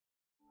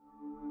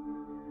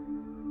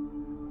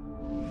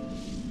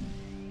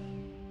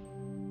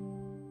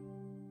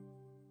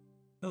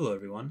Hello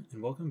everyone,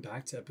 and welcome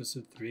back to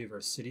episode 3 of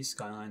our Cities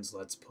Skylines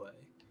Let's Play.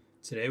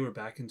 Today we're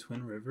back in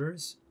Twin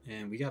Rivers,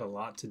 and we got a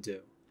lot to do.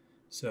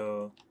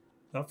 So,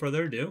 without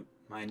further ado,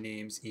 my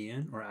name's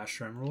Ian, or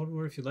AstroEmerald,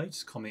 or if you like,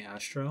 just call me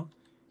Astro.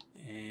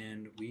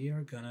 And we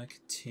are gonna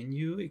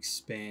continue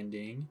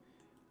expanding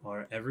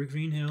our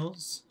Evergreen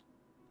Hills,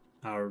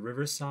 our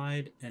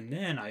Riverside, and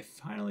then I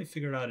finally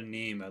figured out a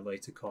name I'd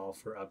like to call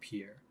for up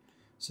here.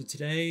 So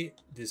today,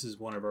 this is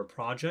one of our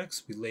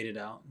projects. We laid it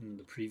out in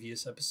the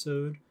previous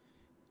episode.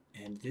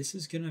 And this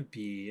is going to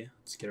be,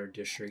 let's get our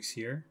districts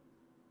here.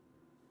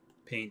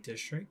 Paint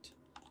district.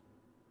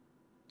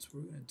 That's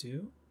what we're going to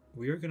do.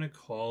 We are going to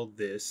call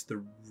this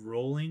the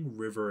Rolling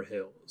River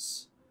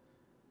Hills.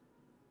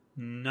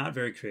 Not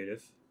very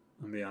creative,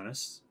 I'm going to be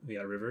honest. We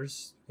got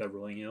rivers, we got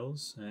rolling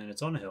hills, and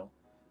it's on a hill.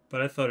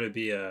 But I thought it'd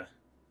be a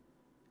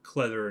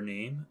cleverer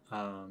name.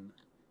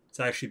 It's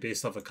actually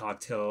based off a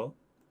cocktail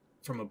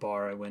from a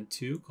bar I went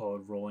to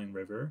called Rolling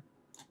River.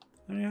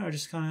 And yeah, I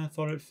just kind of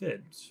thought it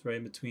fit. It's right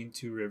in between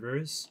two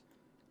rivers.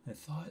 I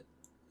thought,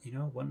 you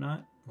know,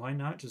 why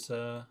not just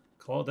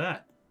call it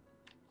that?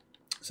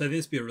 So I think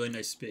this would be a really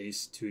nice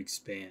space to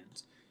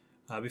expand.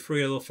 Before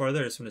we get a little farther,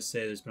 I just want to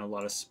say there's been a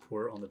lot of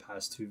support on the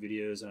past 2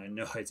 videos, and I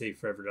know I take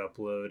forever to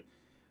upload.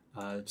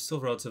 I'm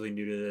still relatively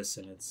new to this,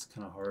 and it's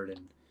kind of hard and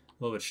a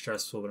little bit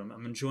stressful, but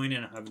I'm enjoying it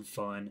and I'm having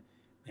fun.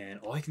 And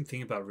all I can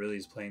think about really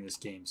is playing this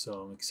game, so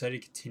I'm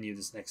excited to continue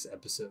this next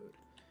episode.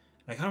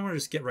 I kind of want to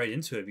just get right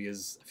into it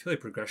because I feel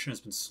like progression has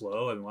been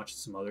slow. I've been watching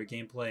some other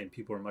gameplay and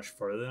people are much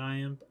farther than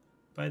I am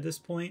by this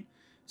point.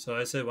 So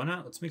I said, why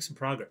not? Let's make some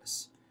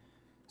progress.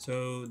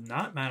 So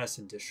not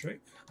Madison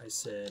District. I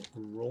said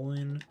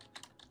Rolling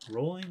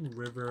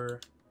River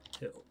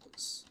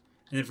Hills.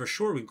 And then for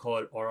short, we can call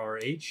it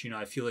RRH. You know,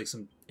 I feel like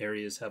some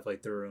areas have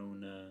like their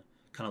own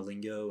kind of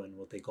lingo and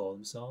what they call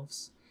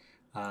themselves.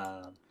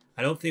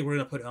 I don't think we're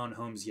going to put on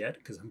homes yet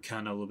because I'm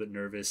kind of a little bit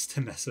nervous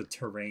to mess with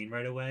terrain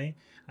right away.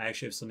 I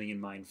actually have something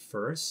in mind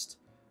first.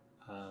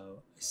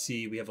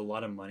 See, we have a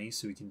lot of money,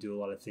 so we can do a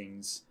lot of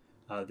things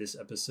this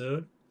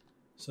episode.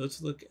 So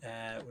let's look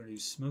at, we're going to do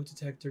smoke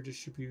detector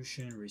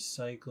distribution,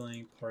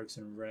 recycling, parks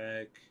and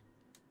rec,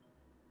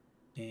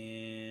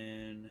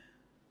 and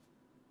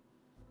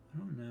I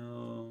don't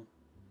know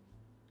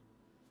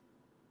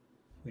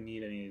if we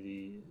need any of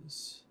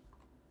these.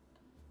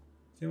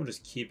 I think we'll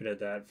just keep it at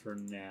that for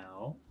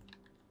now.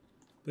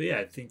 But yeah,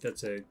 I think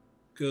that's a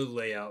good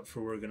layout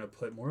for where we're going to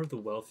put more of the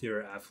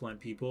wealthier,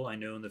 affluent people. I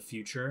know in the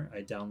future,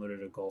 I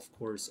downloaded a golf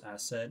course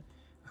asset.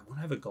 I want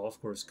to have a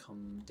golf course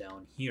come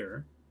down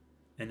here,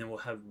 and then we'll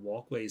have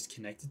walkways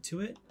connected to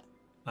it.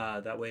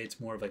 That way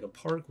it's more of like a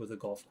park with a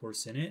golf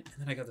course in it.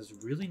 And then I got this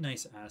really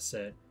nice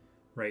asset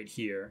right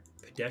here,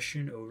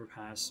 pedestrian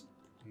overpass,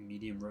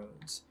 medium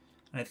roads.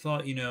 And I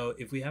thought, you know,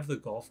 if we have the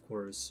golf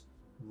course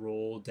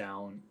roll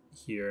down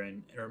here,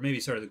 or maybe,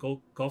 sorry, the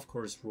golf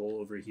course roll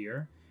over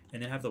here,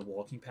 and then have the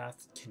walking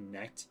path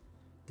connect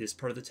this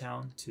part of the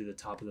town to the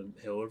top of the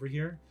hill over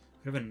here.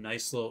 We have a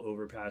nice little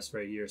overpass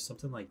right here,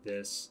 something like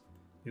this.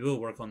 Maybe we'll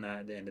work on that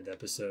at the end of the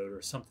episode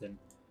or something.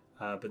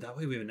 But that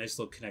way we have a nice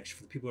little connection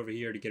for the people over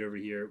here to get over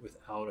here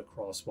without a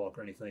crosswalk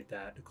or anything like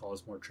that to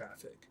cause more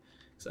traffic.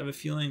 So I have a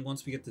feeling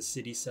once we get the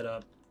city set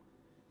up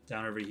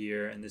down over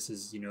here, and this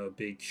is, you know, a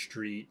big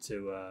street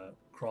to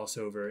cross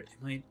over, it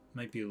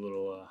might be a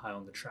little high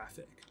on the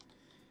traffic.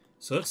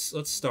 So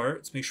let's start.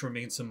 Let's make sure we're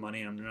making some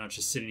money and I'm not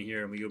just sitting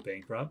here and we go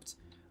bankrupt.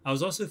 I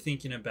was also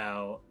thinking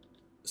about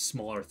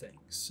smaller things.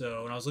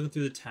 So when I was looking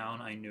through the town,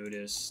 I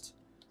noticed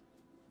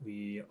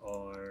we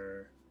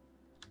are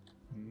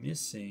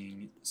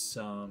missing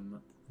some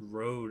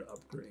road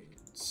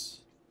upgrades.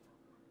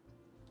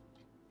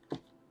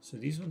 So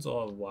these ones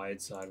all have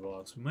wide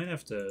sidewalks. We might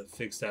have to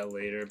fix that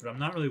later, but I'm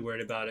not really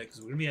worried about it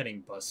because we're going to be adding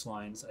bus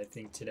lines, I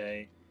think,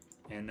 today.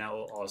 And that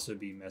will also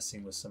be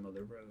messing with some of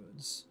the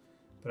roads.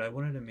 But I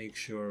wanted to make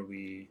sure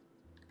we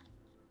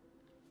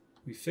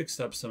fixed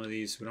up some of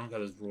these so we don't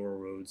have those rural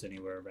roads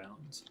anywhere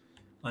around.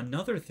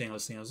 Another thing I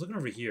was thinking, I was looking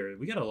over here.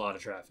 We got a lot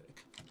of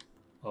traffic.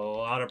 A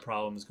lot of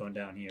problems going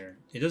down here.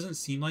 It doesn't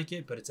seem like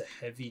it, but it's a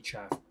heavy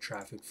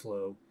traffic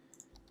flow.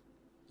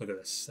 Look at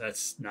this.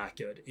 That's not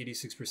good.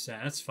 86%.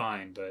 That's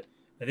fine, but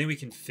I think we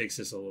can fix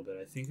this a little bit.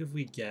 I think if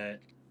we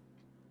get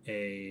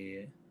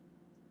a...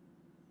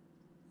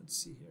 Let's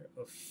see here.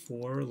 A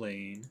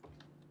 4-lane...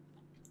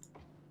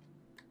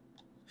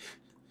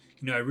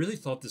 You know, I really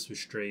thought this was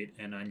straight,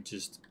 and I'm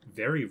just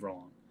very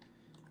wrong,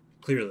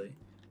 clearly.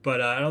 But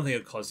I don't think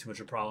it'll cause too much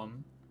of a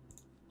problem.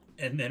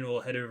 And then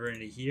we'll head over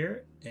into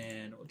here,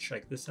 and we'll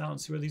check this out and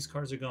see where these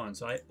cars are going.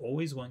 So I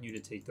always want you to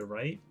take the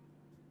right.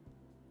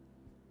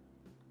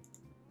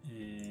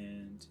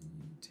 And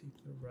you take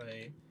the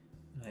right.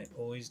 And I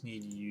always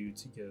need you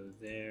to go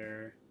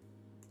there.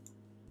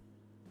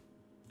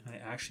 I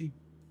actually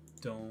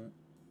don't...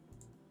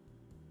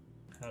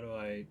 How do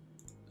I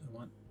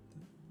want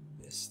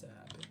this to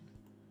happen.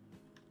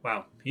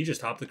 Wow, he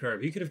just hopped the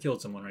curb. He could have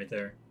killed someone right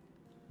there.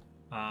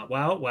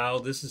 Wow,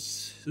 this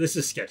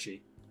is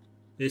sketchy.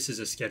 This is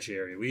a sketchy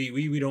area.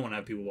 We don't want to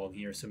have people walking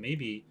here, so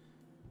maybe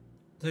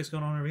what the heck's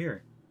going on over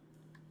here?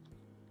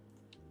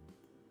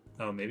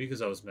 Oh, maybe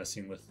because I was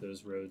messing with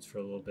those roads for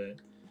a little bit.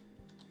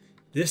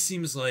 This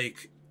seems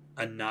like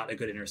not a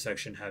good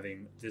intersection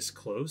having this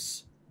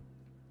close.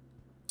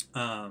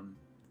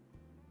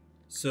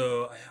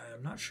 So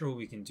I'm not sure what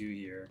we can do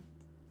here,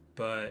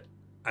 but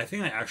I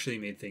think I actually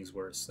made things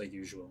worse, like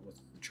usual with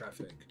the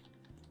traffic.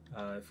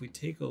 If we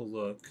take a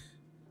look,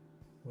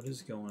 what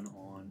is going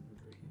on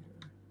over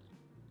here?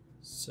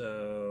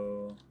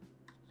 So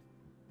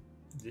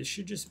this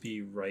should just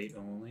be right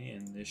only,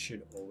 and this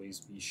should always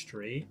be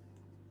straight.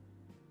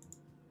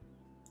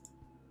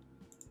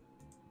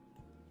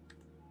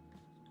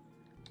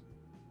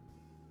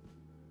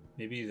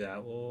 Maybe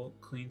that will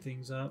clean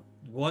things up.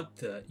 What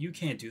the? You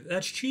can't do that.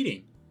 That's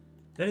cheating.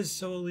 That is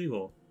so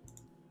illegal.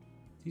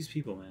 These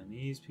people, man.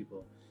 These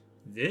people.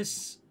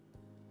 This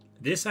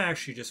I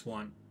actually just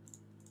want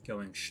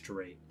going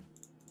straight.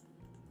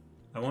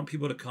 I want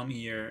people to come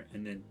here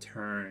and then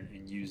turn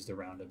and use the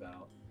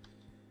roundabout.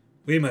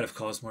 We might have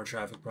caused more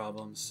traffic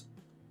problems.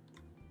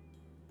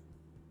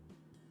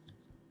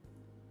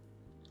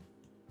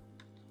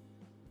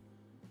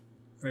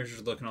 We're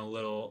just looking a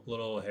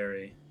little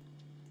hairy.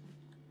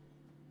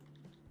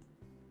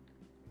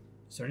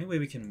 Is there any way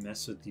we can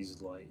mess with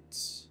these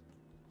lights?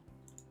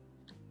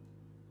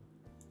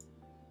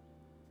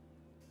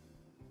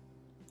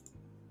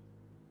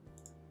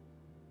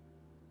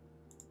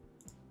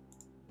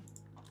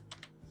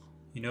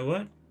 You know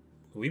what?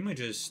 We might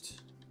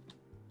just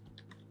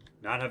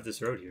not have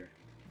this road here.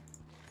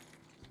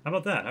 How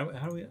about that?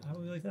 How do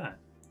we like that?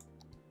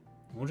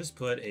 We'll just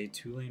put a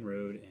 2-lane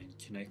road and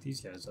connect these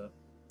guys up.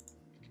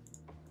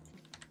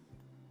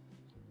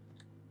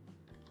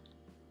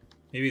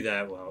 Maybe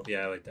that, well,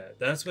 yeah, I like that.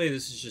 That's why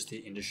this is just the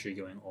industry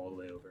going all the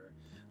way over.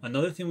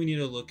 Another thing we need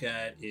to look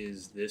at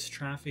is this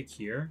traffic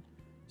here.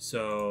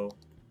 So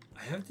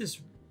I have this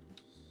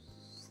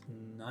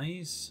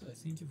nice, I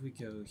think if we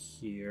go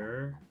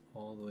here,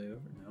 all the way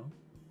over, no,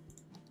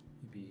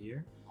 maybe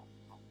here.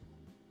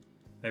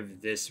 I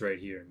have this right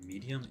here,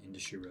 medium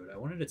industry road. I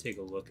wanted to take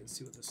a look and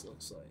see what this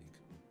looks like.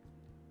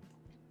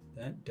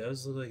 That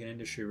does look like an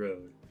industry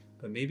road,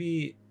 but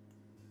maybe,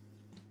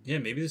 yeah,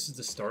 maybe this is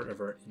the start of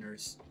our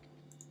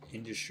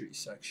industry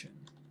section.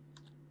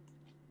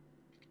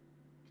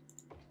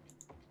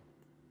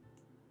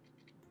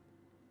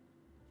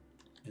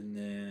 And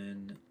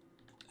then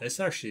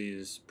this actually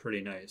is pretty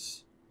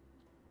nice,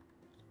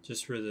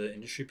 just for the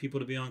industry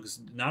people to be on, because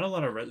not a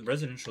lot of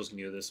residentials can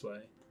go this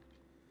way.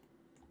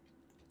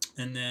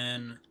 And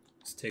then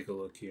let's take a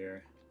look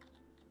here.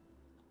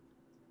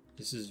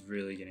 This is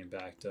really getting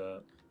backed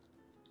up.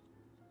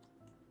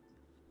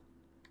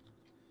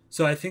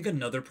 So I think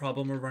another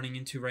problem we're running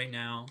into right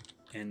now,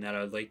 and that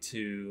I'd like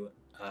to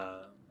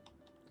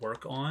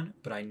work on,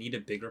 but I need a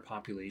bigger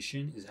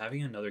population, is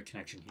having another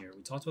connection here.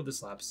 We talked about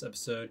this last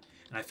episode,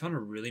 and I found a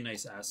really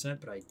nice asset,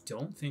 but I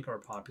don't think our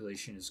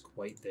population is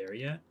quite there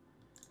yet.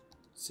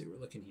 Let's see, we're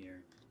looking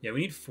here. Yeah, we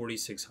need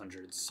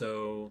 4,600,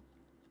 so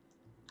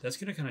that's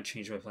going to kind of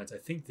change my plans. I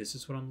think this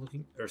is what I'm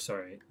looking, or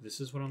sorry,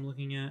 this is what I'm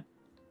looking at.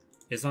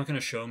 It's not going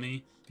to show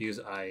me because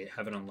I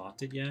haven't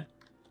unlocked it yet.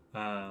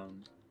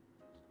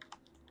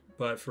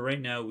 But for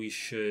right now, we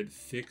should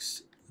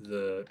fix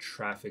the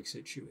traffic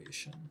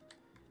situation.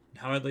 And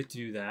how I'd like to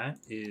do that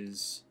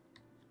is,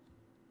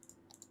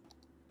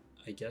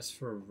 I guess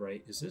for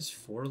right, is this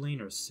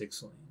 4-lane or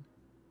 6-lane?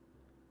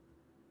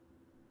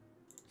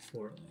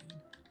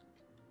 4-lane.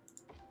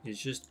 Is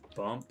just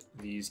bump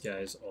these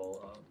guys all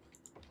up.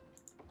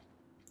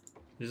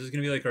 This is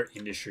going to be like our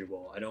industry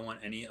wall. I don't want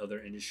any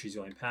other industries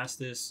going past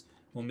this.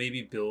 We'll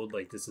maybe build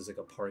like this is like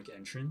a park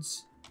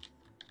entrance.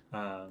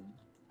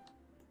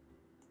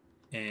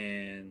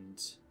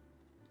 And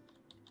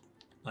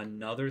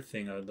another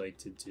thing I would like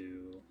to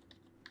do,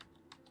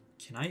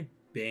 can I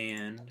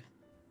ban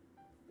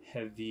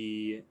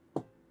heavy,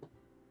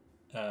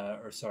 I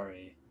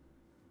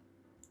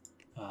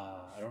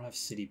don't have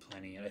city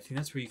planning yet. I think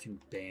that's where you can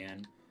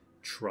ban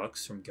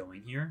trucks from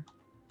going here.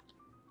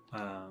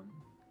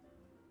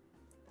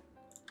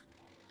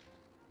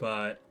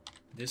 But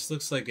this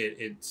looks like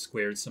it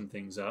squared some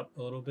things up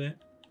a little bit.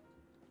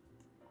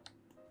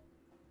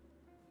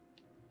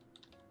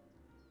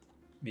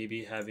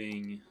 Maybe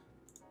having,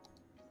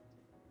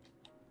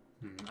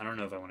 I don't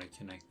know if I want to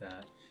connect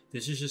that.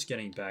 This is just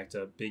getting backed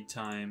up big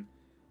time.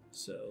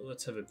 So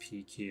let's have a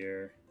peek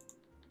here.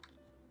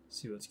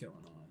 See what's going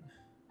on.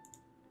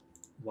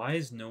 Why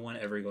is no one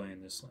ever going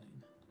in this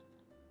lane?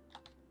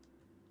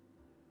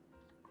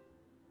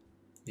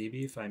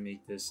 Maybe if I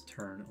make this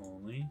turn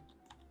only.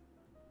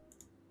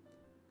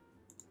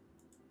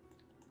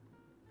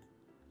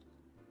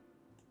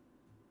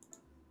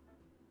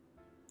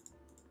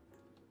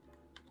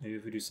 Maybe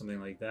if we do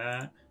something like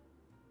that.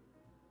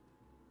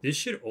 This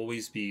should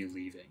always be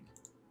leaving.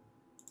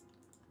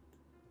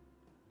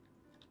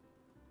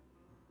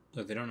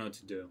 Look, they don't know what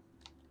to do.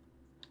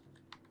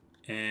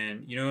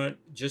 And you know what?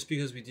 Just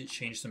because we did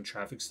change some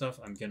traffic stuff,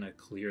 I'm gonna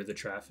clear the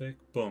traffic.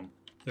 Boom.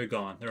 They're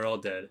gone. They're all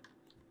dead.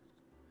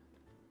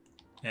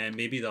 And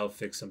maybe they'll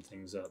fix some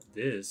things up.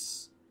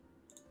 This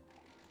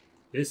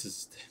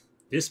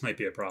might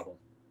be a problem.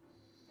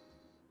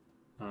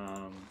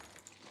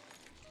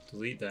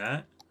 Delete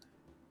that.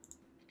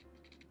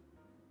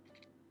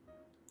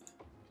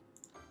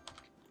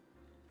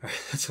 Alright,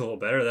 that's a little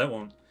better. That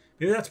won't...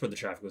 Maybe that's where the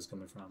traffic was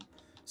coming from.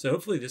 So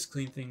hopefully this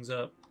cleaned things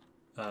up.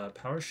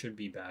 Power should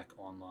be back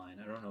online.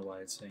 I don't know why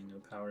it's saying no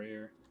power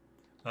here.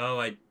 Oh,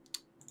 I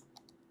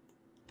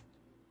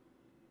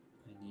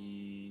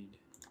need...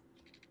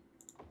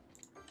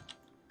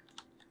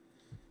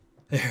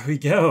 There we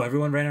go.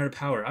 Everyone ran out of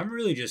power. I'm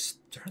really just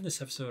turning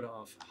this episode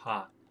off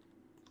hot.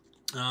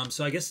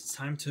 So I guess it's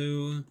time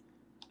to,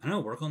 I don't know,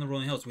 work on the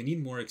rolling hills. We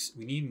need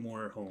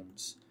more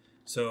homes.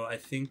 So I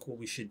think what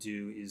we should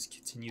do is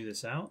continue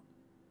this out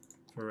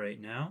for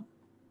right now.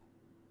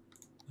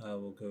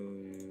 We'll go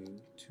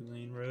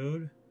 2-lane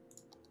road.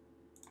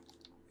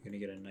 We're gonna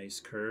get a nice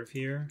curve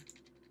here.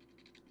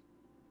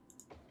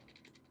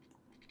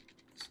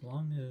 As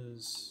long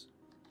as...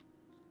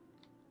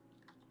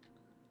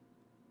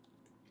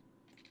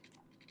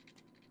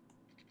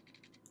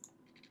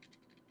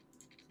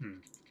 Yeah,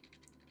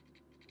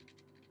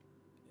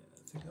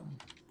 I think I'm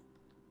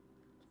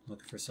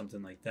looking for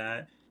something like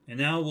that. And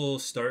now we'll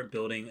start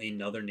building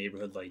another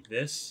neighborhood like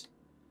this.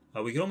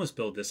 We could almost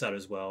build this out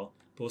as well,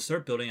 but we'll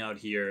start building out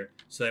here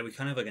so that we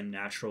kind of have like a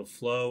natural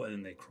flow and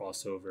then they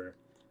cross over.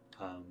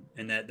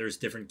 And that there's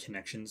different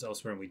connections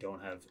elsewhere and we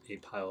don't have a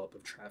pile up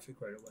of traffic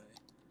right away.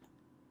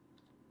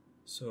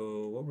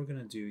 So what we're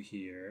gonna do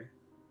here,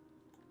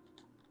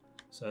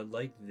 so I'd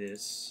like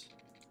this.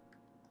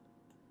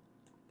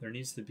 There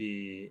needs to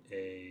be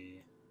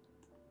a,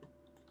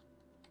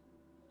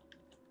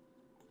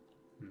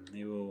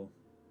 maybe we'll,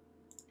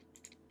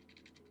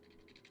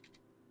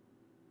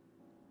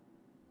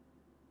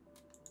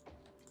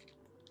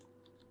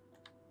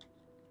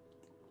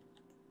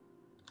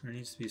 there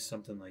needs to be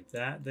something like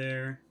that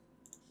there.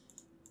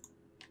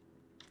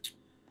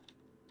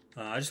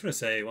 I just want to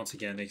say, once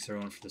again, thanks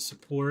everyone for the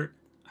support.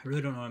 I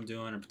really don't know what I'm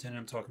doing. I'm pretending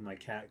I'm talking to my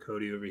cat,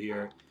 Cody, over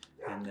here,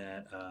 and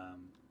that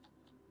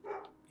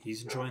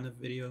he's enjoying the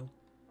video,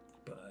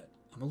 but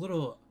I'm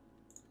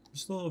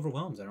just a little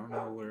overwhelmed. I don't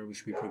know where we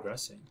should be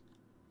progressing.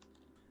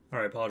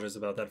 Alright, apologize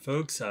about that,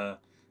 folks. Dog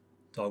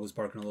was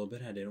barking a little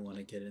bit. I didn't want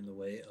to get in the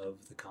way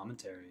of the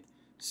commentary.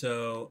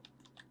 So,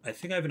 I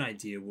think I have an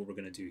idea what we're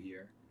going to do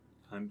here.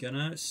 I'm going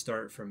to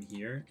start from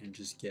here and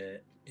just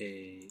get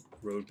a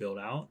road built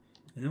out.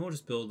 And then we'll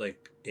just build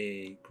like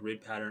a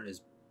grid pattern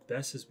as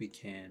best as we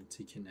can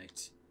to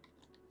connect.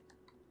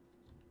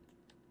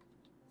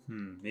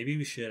 Maybe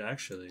we should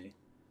actually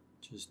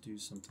just do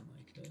something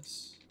like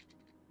this.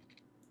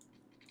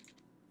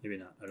 Maybe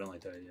not. I don't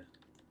like that idea.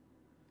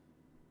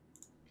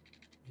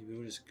 Maybe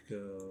we'll just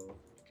go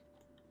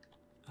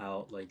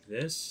out like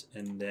this,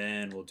 and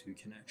then we'll do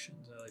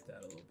connections. I like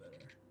that a little better.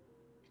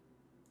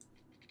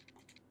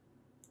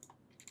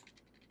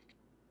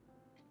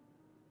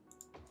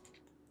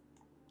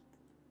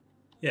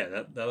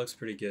 Yeah, that looks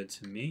pretty good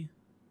to me.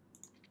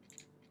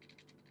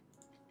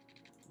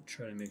 We'll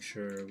try to make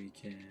sure we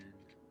can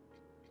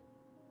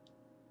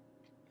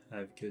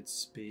have good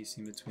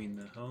spacing between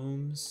the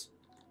homes.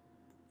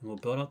 And we'll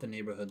build out the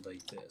neighborhood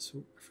like this.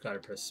 Ooh, I forgot to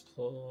press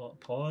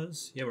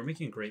pause. Yeah, we're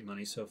making great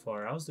money so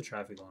far. How's the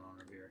traffic going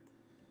on over here?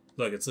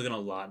 Look, it's looking a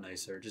lot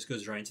nicer. It just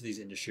goes right into these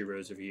industry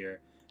roads over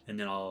here. And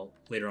then I'll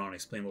later on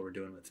explain what we're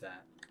doing with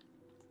that.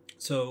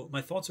 So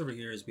my thoughts over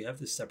here is we have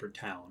this separate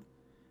town.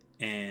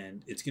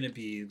 And it's going to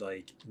be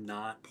like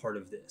not part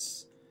of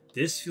this.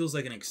 This feels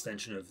like an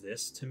extension of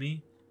this to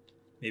me.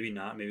 Maybe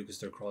not. Maybe because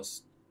they're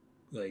across,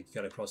 like,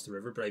 got to cross the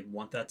river. But I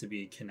want that to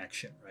be a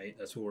connection, right?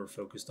 That's what we're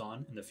focused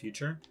on in the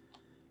future.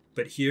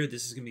 But here,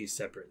 this is going to be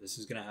separate. This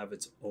is going to have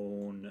its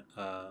own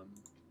kind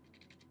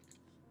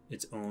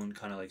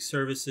of like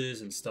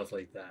services and stuff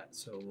like that.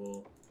 So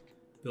we'll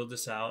build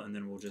this out and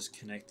then we'll just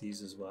connect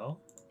these as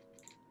well.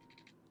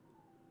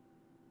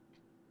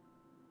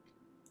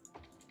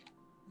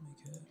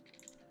 Make it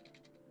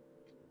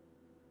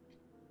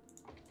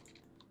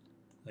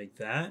like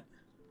that.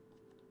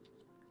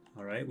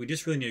 All right, we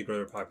just really need to grow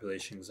our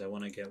population because I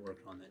want to get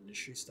working on the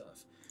industry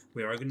stuff.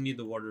 We are going to need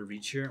the water to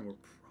reach here, and we're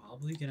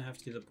probably going to have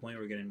to get to the point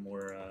where we're getting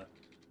more...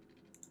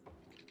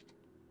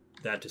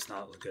 that does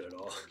not look good at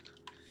all.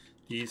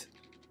 These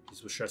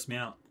will stress me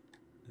out.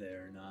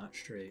 They're not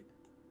straight.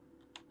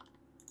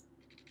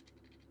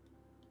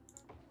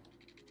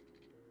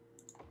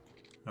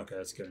 Okay,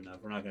 that's good enough.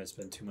 We're not going to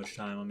spend too much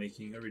time on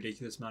making a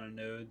ridiculous amount of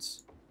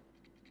nodes.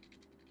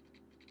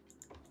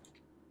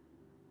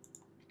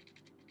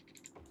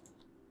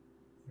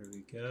 There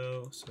we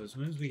go. So as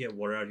soon as we get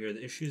water out here,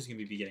 the issue is going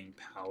to be getting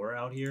power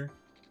out here.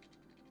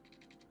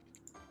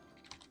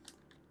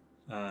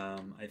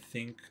 I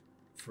think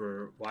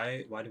for...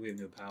 Why do we have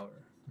no power?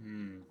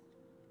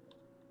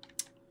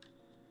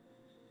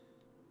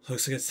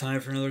 Looks like it's time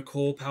for another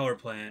coal power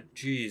plant.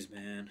 Jeez,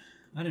 man.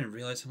 I didn't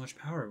realize how much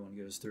power one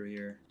goes through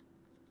here.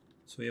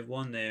 So we have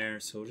one there,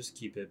 so we'll just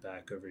keep it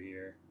back over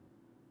here.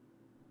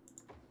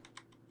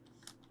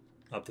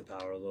 Up the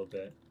power a little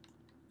bit.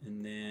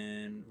 And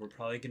then we're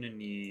probably going to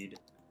need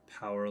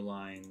power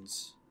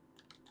lines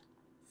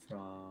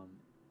from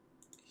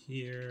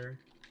here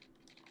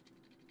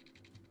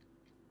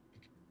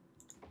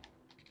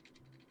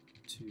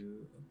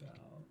to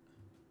about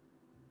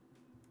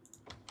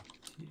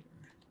here.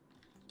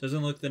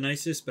 Doesn't look the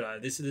nicest,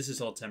 but this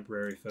is all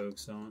temporary,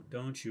 folks.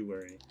 Don't you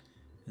worry.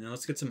 And then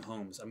let's get some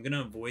homes. I'm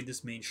gonna avoid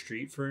this main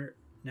street for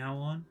now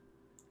on,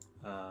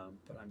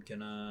 but I'm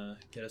gonna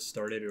get us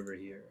started over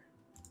here.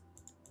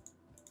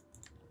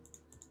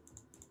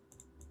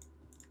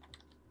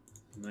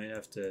 Might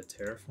have to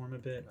terraform a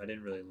bit. I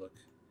didn't really look.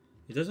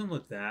 It doesn't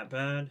look that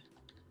bad.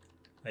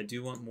 I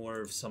do want more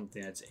of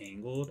something that's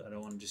angled. I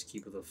don't want to just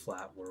keep with a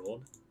flat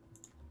world.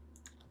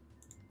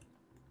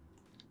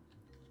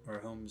 Our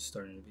home's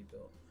starting to be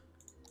built.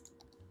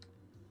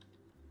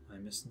 Am I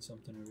missing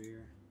something over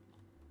here?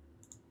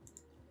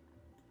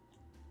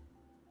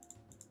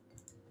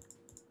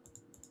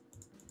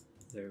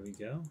 There we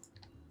go.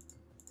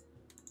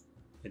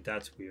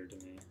 That's weird to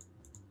me.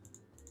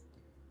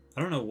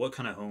 I don't know what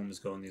kind of homes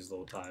go in these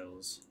little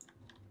tiles.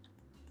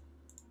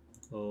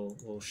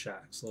 Little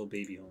shacks, little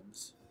baby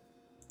homes.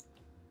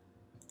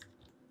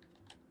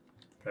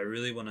 But I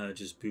really want to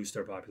just boost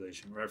our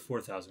population. We're at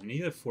 4,000. We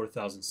need a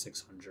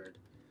 4,600.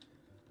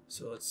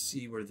 So let's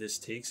see where this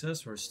takes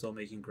us. We're still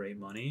making great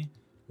money.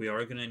 We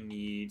are going to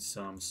need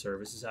some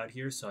services out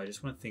here, so I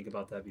just want to think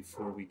about that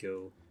before we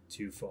go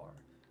too far.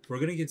 If we're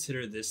going to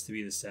consider this to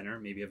be the center,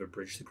 maybe have a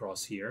bridge to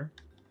cross here.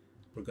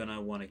 We're going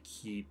to want to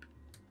keep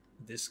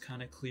this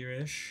kind of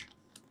clear-ish.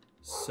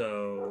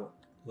 So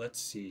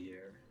let's see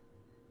here.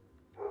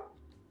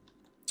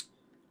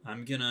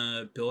 I'm going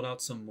to build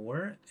out some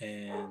more,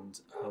 and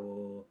I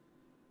will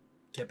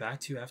get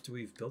back to you after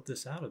we've built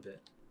this out a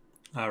bit.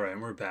 Alright,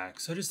 and we're back.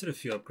 So I just did a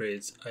few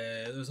upgrades.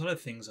 There's a lot of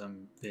things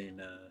I've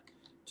been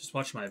just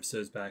watching my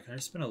episodes back, and I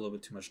just spent a little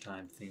bit too much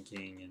time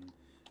thinking and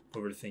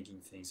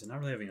overthinking things and not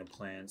really having a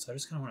plan. So I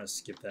just kind of want to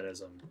skip that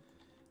as I'm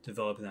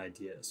developing the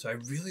idea. So I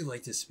really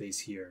like this space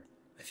here.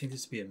 I think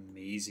this would be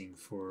amazing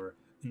for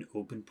an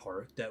open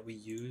park that we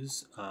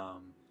use.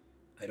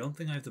 I don't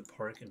think I have the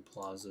Park and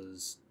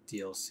Plazas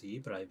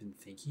DLC, but I've been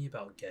thinking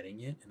about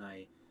getting it, and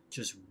I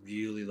just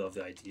really love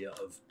the idea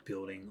of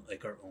building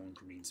like our own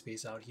green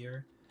space out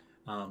here.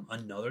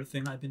 Another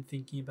thing I've been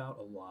thinking about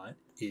a lot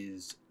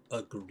is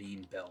a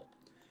green belt.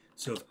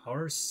 So if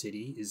our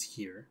city is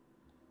here,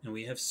 and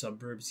we have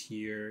suburbs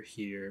here,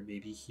 here,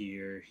 maybe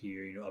here,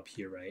 here, you know, up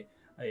here, right?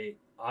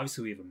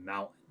 Obviously we have a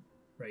mountain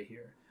right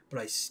here, but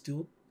I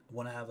still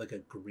want to have like a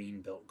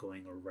green belt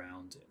going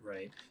around it,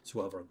 right? So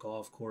we'll have our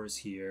golf course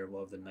here,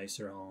 we'll have the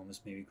nicer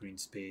homes, maybe green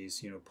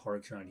space, you know,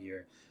 parks around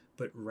here,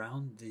 but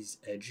around these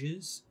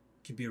edges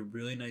could be a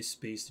really nice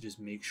space to just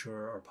make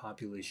sure our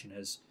population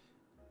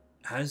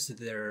has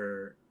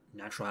their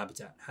natural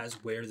habitat, has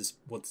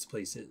what this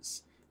place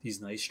is. These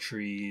nice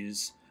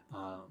trees,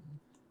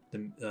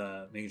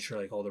 making sure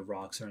like all the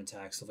rocks are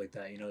intact, stuff like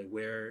that, you know, like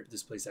where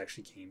this place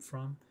actually came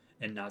from,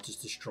 and not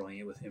just destroying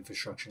it with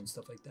infrastructure and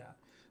stuff like that.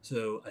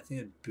 So I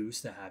think it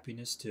boosts the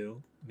happiness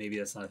too. Maybe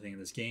that's not a thing in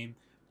this game,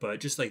 but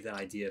just like the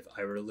idea, if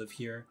I were to live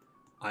here,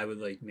 I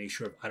would like make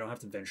sure I don't have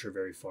to venture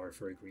very far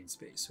for a green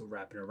space. So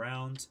wrap it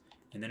around,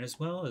 and then as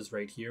well as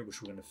right here,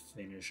 which we're going to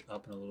finish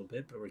up in a little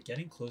bit, but we're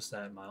getting close to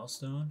that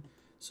milestone.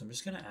 So I'm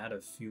just going to add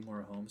a few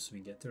more homes so we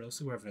can get there. Looks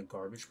like we're having a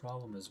garbage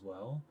problem as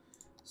well.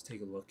 Let's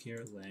take a look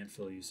here.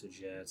 Landfill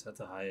usage, yeah, it's at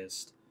the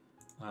highest.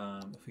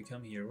 If we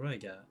come here, what do I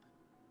got?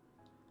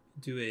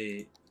 Do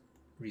a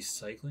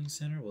recycling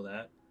center. Will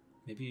that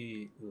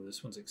maybe? Oh,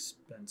 this one's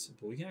expensive,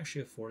 but we can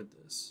actually afford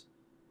this.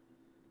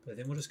 But I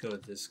think we'll just go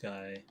with this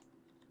guy.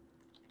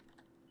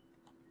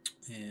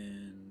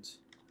 And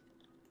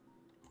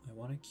I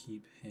want to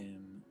keep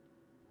him.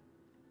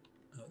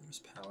 Oh, there's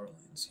power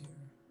lines here.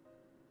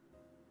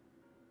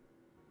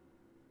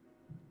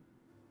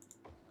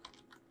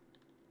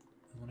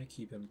 I want to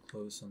keep him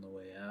close on the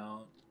way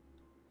out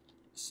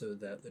so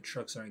that the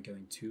trucks aren't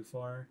going too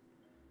far.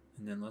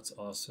 And then let's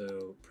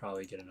also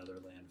probably get another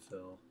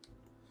landfill.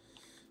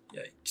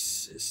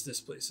 Yikes,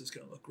 this place is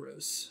going to look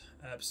gross.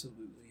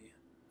 Absolutely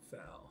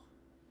foul.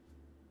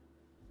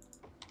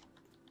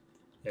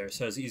 There,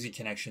 so it's easy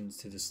connections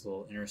to this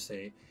little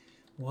interstate.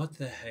 What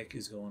the heck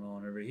is going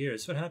on over here?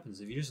 That's what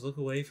happens. If you just look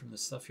away from the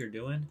stuff you're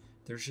doing,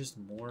 there's just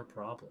more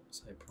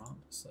problems, I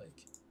promise.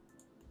 Like,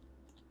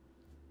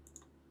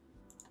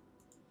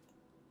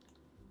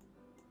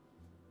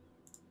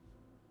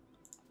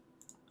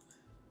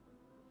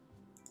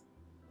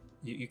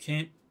 you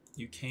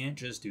can't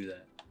just do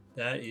that.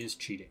 That is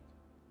cheating.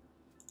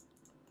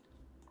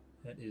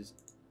 That is.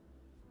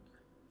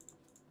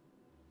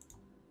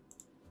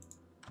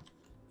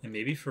 And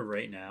maybe for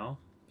right now,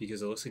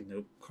 because it looks like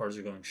no cars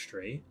are going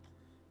straight,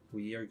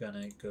 we are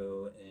gonna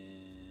go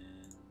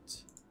and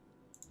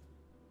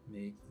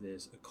make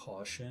this a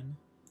caution.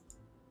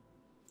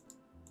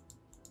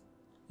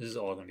 This is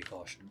all gonna be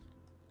caution.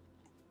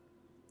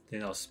 I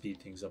think that'll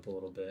speed things up a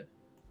little bit.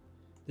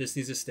 This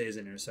needs to stay as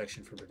an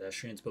intersection for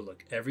pedestrians, but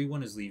look,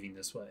 everyone is leaving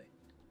this way.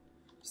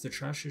 Is the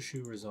trash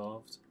issue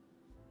resolved?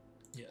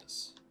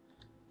 Yes.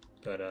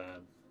 But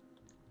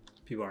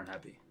people aren't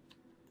happy.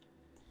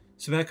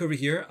 So back over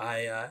here,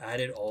 I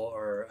added all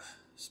our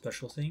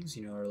special things,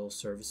 you know, our little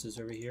services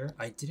over here.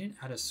 I didn't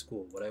add a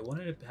school. What I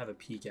wanted to have a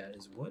peek at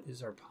is what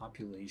is our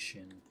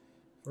population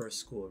for a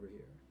school over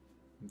here.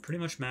 I'm pretty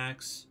much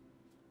max.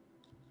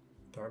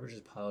 Garbage is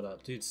piled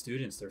up. Dude,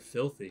 students, they're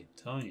filthy.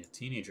 I'm telling you,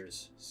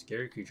 teenagers,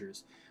 scary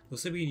creatures.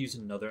 Looks like we can use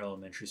another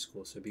elementary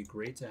school, so it'd be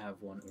great to have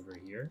one over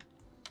here.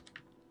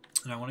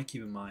 And I want to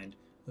keep in mind,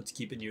 let's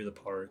keep it near the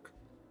park.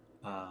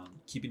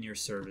 Keep it near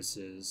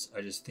services.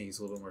 I just think it's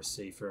a little bit more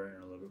safer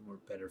and a little bit more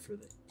better for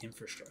the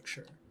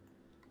infrastructure.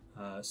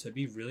 So it'd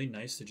be really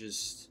nice to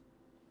just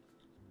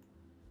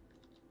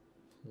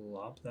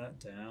plop that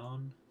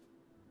down.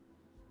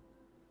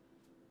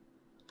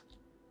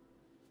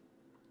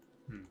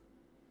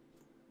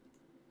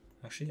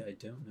 Actually, I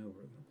don't know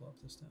where we're going to plop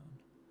this down.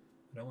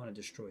 I don't want to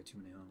destroy too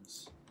many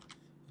homes.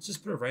 Let's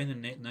just put it right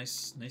in the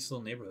nice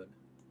little neighborhood.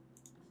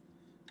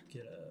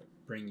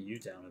 Bring you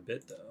down a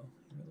bit, though.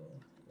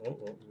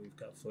 Oh, we've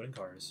got floating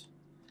cars.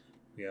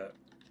 We got...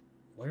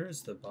 Where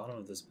is the bottom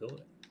of this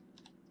building?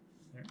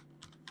 There.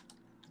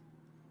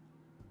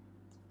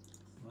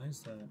 Why is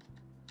that?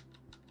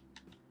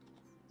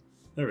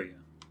 There we go.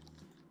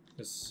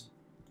 That's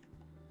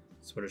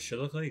what it should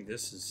look like.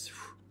 This is...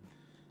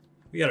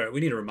 We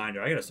need a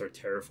reminder. I gotta start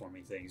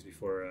terraforming things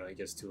before it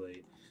gets too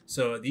late.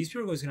 So these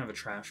people are always gonna have a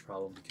trash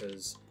problem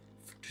because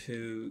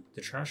the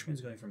trash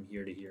man's going from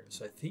here to here.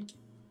 So I think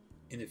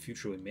in the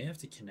future we may have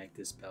to connect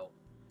this belt,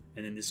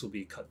 and then this will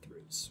be cut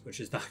throughs,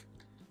 which is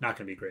not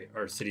gonna be great.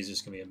 Our city's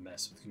just gonna be a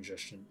mess with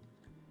congestion.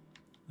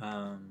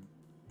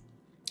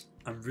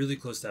 I'm really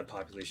close to that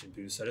population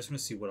boost. I just want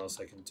to see what else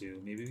I can do.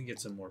 Maybe we can get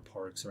some more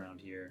parks around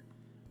here.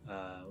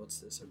 What's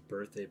this? A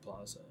birthday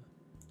plaza.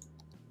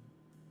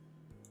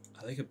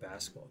 I like a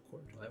basketball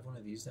court. Do I have one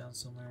of these down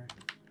somewhere?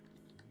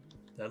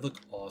 That'd look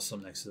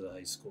awesome next to the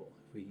high school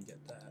if we can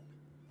get that.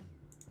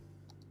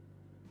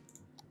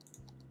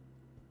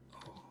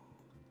 Oh,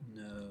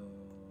 no.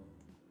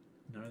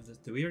 None of this.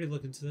 Did we already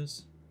look into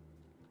this?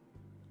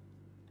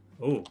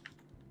 Oh.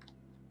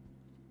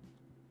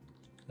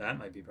 That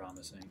might be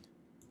promising.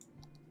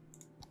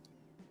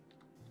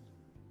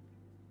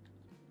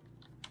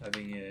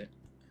 Having it...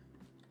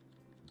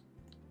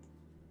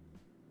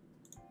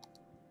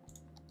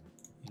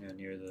 You know,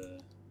 near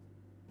the...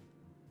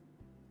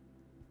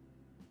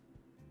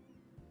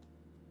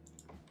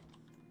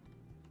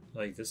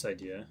 Like this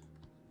idea.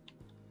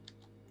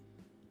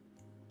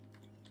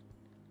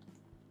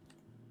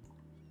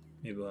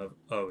 Maybe we'll have...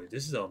 Oh, wait,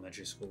 this is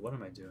elementary school. What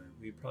am I doing?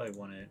 We probably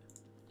want it...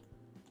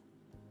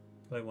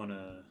 Probably want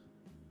to...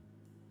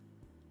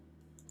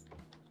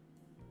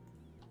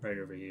 Right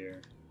over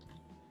here.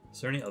 Is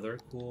there any other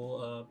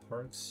cool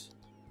parks?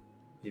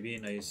 Maybe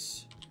a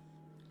nice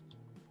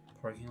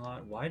parking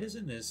lot. Why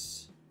doesn't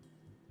this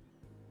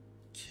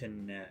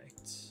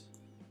connect?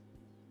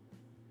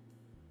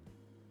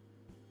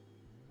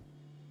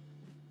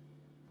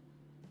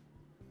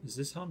 Is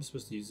this how I'm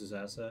supposed to use this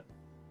asset?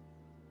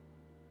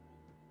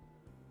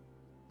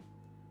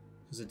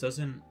 Because it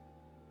doesn't...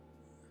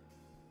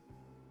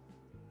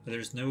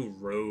 There's no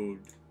road.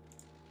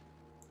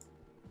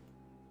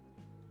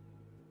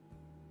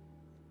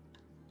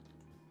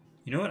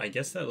 You know what? I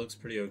guess that looks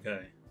pretty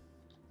okay.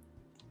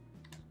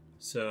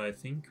 So I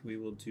think we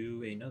will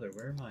do another.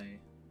 Where am I?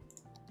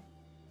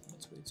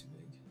 That's way too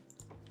big.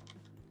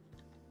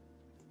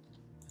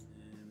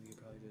 And then we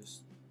could probably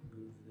just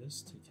move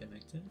this to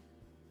connect it.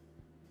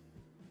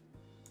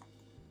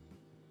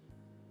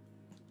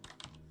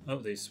 Oh,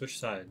 they switched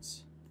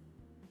sides.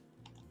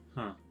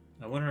 Huh.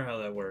 I wonder how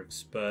that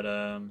works. But,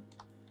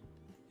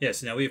 yeah,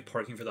 so now we have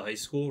parking for the high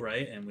school,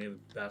 right? And we have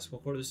a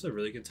basketball court. This is a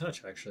really good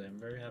touch, actually. I'm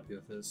very happy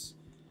with this.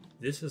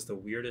 This is the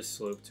weirdest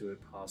slope to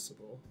it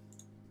possible.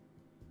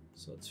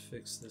 So let's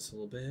fix this a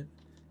little bit.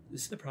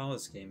 This is the problem with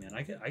this game, man.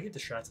 I get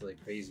distracted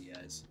like crazy,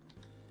 guys.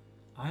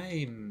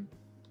 I'm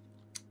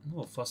a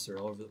little flustered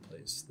all over the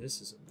place. This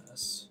is a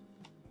mess.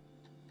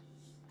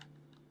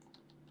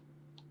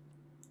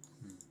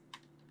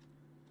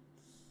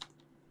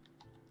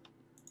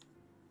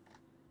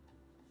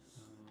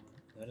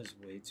 That is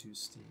way too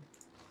steep.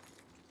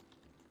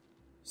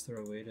 Is there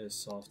a way to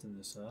soften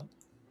this up?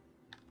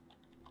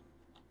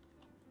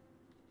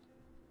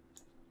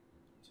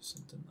 Just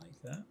something like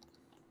that.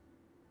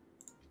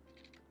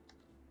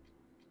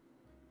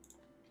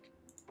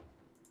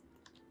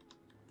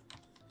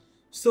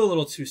 Still a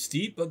little too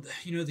steep, but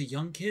you know, the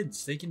young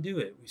kids, they can do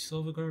it. We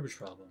still have a garbage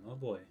problem. Oh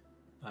boy.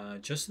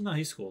 Just in the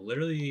high school,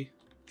 literally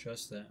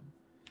just them.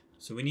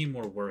 So we need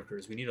more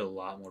workers. We need a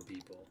lot more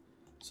people.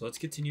 So let's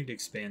continue to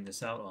expand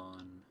this out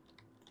on...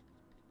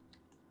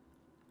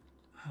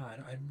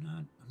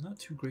 I'm not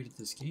too great at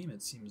this game,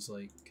 it seems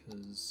like,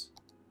 because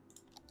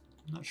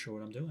I'm not sure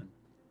what I'm doing.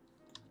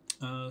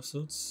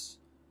 So let's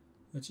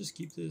just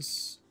keep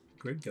this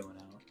grid going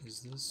out. Is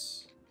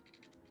this...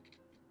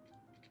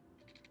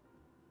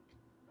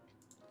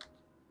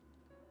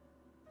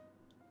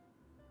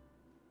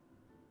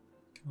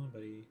 Come on,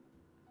 buddy.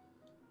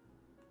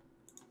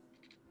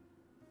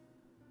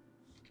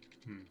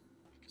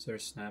 Is there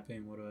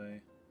snapping? What do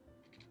I...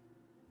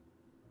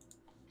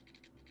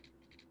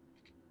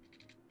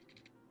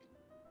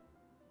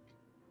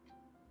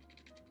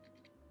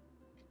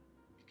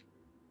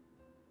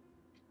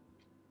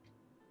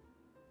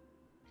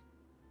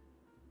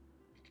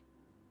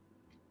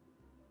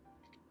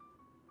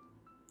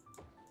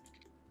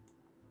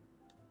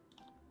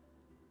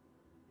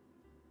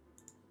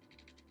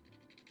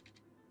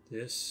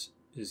 This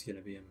is going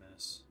to be a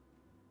mess.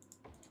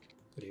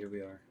 But here we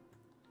are.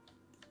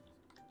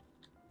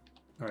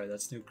 Alright,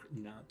 that's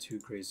not too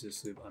crazy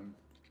this loop.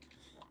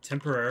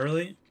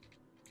 Temporarily,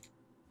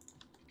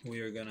 we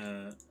are going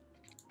to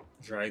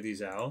drag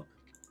these out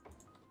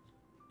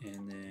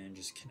and then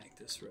just connect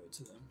this road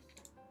to them.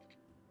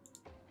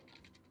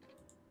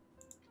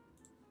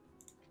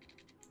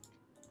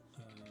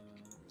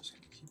 We're just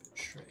going to keep it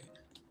straight.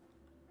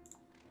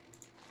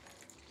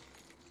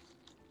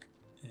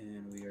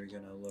 And we are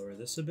going to lower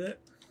this a bit.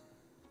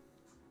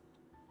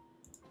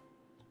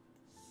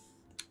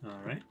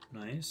 Alright,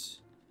 nice.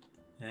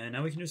 And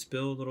now we can just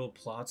build little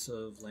plots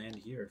of land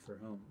here for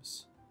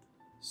homes.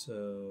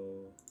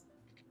 So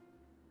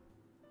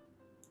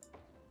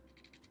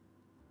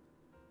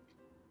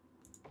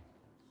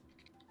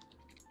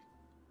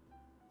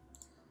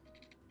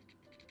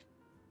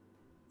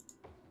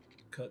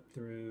cut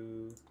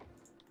through.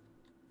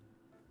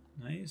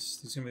 Nice.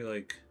 These are gonna be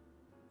like,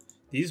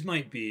 these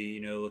might be, you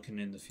know, looking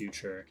in the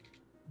future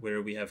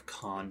where we have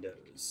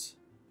condos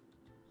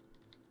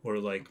or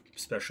like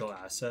special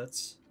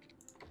assets.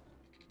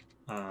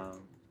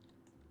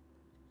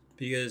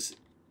 Because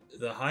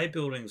the high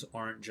buildings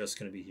aren't just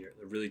going to be here.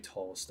 They're really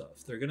tall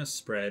stuff. They're going to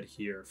spread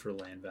here for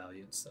land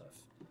value and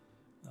stuff.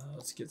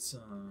 Let's get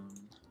some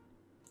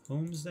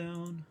homes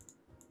down.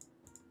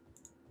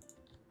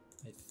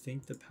 I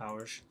think the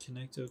power should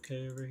connect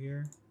okay over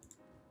here.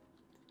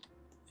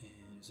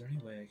 And is there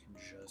any way I can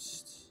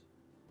just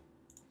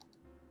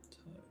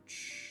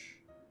touch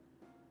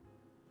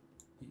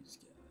these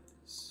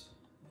guys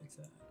like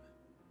that?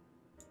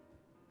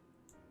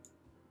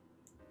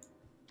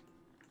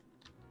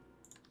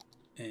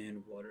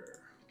 And water.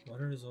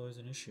 Water is always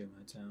an issue in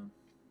my town.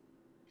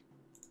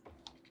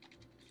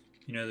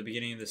 You know, at the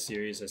beginning of the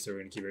series, I said we're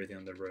going to keep everything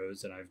on the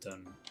roads, and I've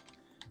done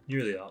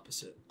nearly the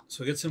opposite.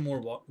 So we'll get some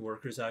more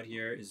workers out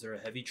here. Is there a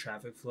heavy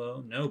traffic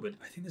flow? No, but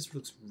I think this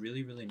looks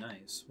really, really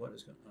nice. What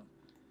is going on?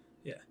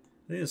 Yeah,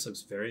 I think this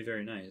looks very,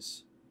 very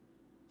nice.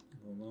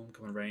 Boom,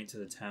 coming right into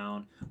the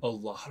town. A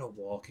lot of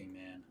walking,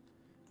 man.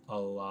 A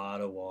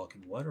lot of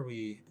walking. What are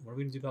we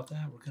gonna do about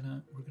that? We're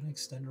gonna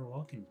extend our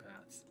walking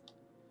path.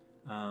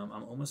 I'm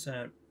almost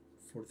at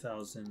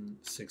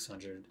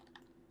 4,600.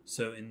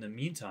 So in the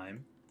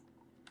meantime,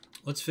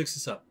 let's fix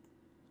this up.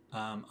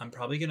 I'm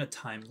probably going to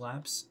time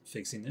lapse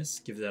fixing this,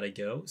 give that a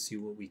go, see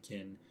what we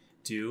can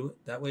do.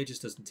 That way it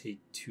just doesn't take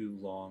too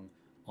long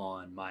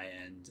on my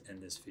end,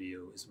 and this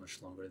video is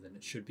much longer than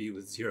it should be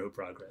with 0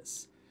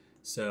 progress.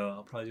 So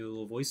I'll probably do a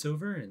little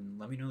voiceover, and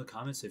let me know in the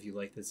comments if you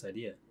like this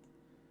idea.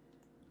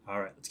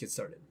 Alright, let's get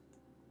started.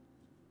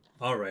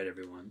 Alright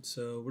everyone,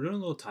 so we're doing a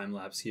little time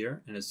lapse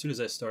here, and as soon as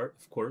I start,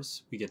 of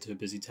course, we get to a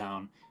busy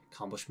town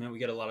accomplishment. We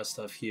get a lot of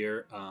stuff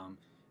here.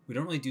 We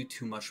don't really do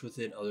too much with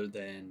it other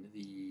than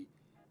the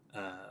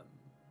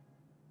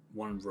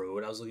one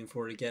road I was looking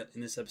forward to get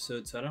in this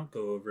episode, so I don't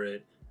go over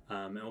it,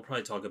 and we'll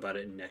probably talk about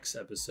it in next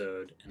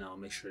episode, and I'll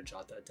make sure to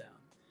jot that down.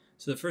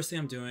 So the first thing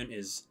I'm doing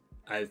is,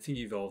 I think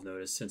you've all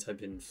noticed since I've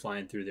been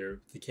flying through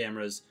the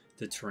cameras,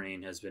 the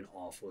terrain has been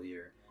awful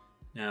here.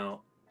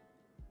 Now,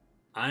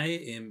 I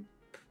am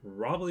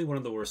probably one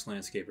of the worst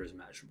landscapers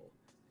imaginable,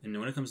 and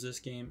when it comes to this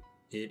game,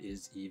 it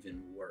is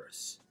even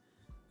worse.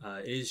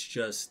 It is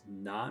just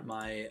not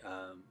my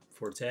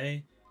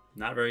forte.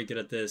 Not very good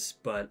at this,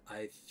 but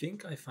I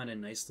think I find a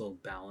nice little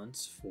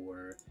balance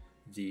for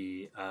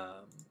the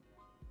I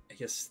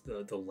guess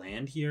the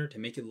land here to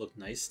make it look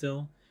nice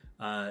still.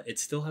 It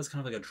still has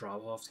kind of like a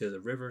drop off to the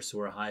river, so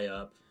we're high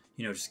up,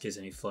 you know, just in case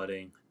any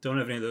flooding. Don't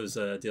have any of those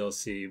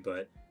DLC,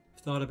 but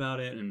I've thought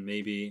about it, and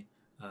maybe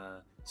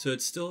so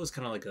it still is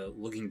kind of like a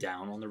looking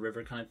down on the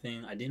river kind of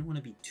thing. I didn't want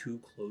to be too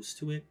close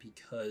to it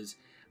because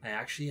I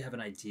actually have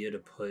an idea to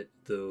put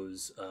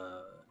those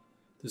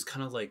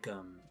kind of like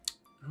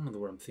I don't know the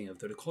word I'm thinking of.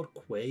 They're called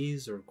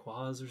quays or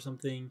quays or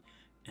something,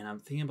 and I'm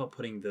thinking about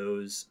putting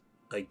those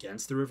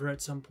against the river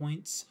at some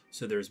points,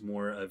 so there's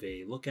more of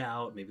a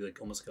lookout, maybe like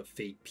almost like a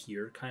fake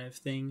pier kind of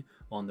thing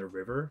on the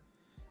river.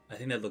 I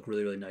think that'd look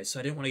really, really nice. So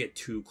I didn't want to get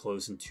too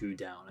close and too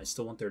down. I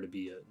still want there to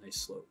be a nice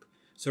slope.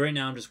 So right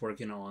now I'm just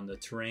working on the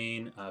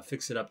terrain,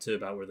 fix it up to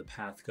about where the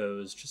path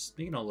goes, just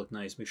make it all look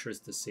nice, make sure it's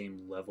the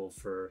same level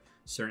for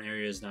certain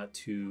areas, not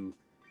too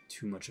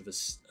much of a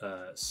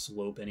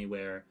slope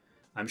anywhere.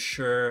 I'm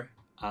sure,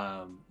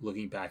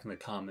 looking back in the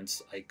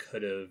comments, I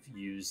could have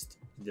used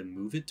the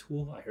move it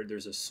tool. I heard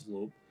there's a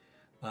slope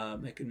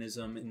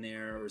mechanism in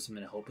there or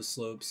something to help with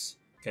slopes.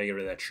 Gotta get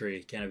rid of that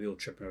tree. Can't have people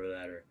tripping over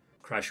that or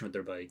crashing with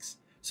their bikes.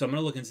 So I'm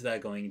gonna look into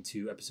that going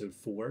into episode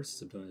 4,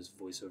 since I'm doing this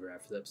voiceover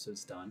after the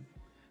episode's done.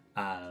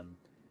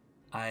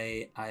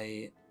 I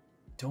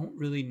don't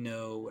really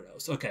know what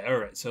else. Okay,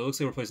 alright, so it looks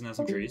like we're placing down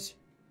some trees.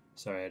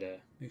 Sorry, I had to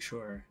make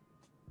sure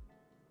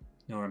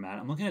I know where I'm at.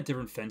 I'm looking at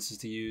different fences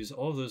to use.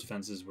 All of those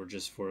fences were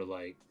just for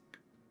like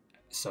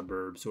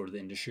suburbs or the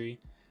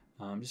industry.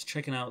 Just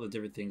checking out the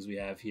different things we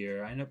have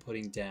here. I ended up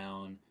putting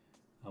down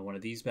one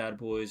of these bad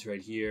boys right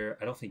here.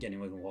 I don't think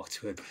anyone can walk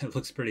to it, but it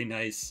looks pretty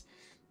nice.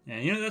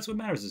 And you know, that's what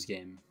matters this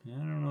game. I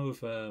don't know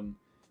if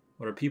we're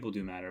what our people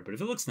do matter. But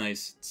if it looks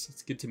nice,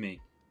 it's good to me.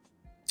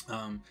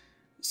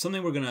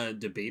 Something we're gonna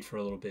debate for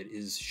a little bit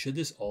is, should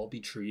this all be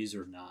trees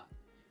or not?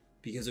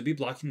 Because it'd be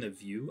blocking the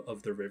view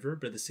of the river,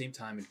 but at the same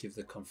time, it'd give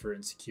the comfort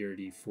and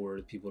security for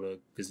the people to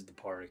visit the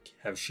park,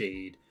 have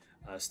shade,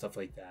 stuff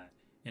like that.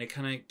 And it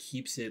kind of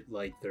keeps it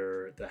like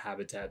the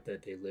habitat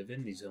that they live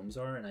in, these homes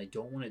are. And I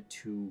don't want it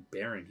too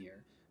barren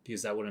here,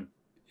 because that wouldn't,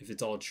 if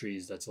it's all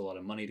trees, that's a lot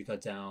of money to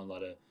cut down, a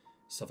lot of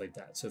stuff like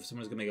that. So if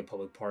someone's gonna make a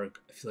public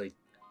park, I feel like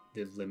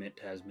the limit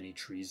to as many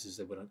trees as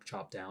they would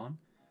chop down.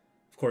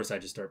 Of course, I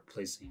just start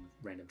placing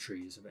random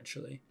trees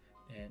eventually,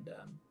 and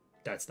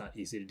that's not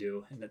easy to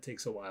do, and that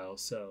takes a while.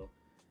 So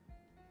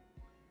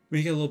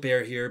we get a little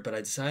bare here, but I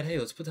decide, hey,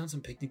 let's put down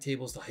some picnic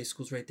tables. The high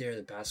school's right there,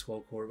 the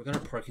basketball court. We got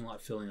our parking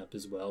lot filling up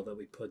as well that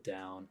we put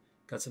down.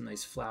 Got some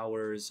nice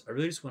flowers. I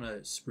really just want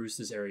to spruce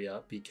this area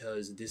up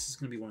because this is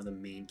going to be one of the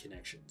main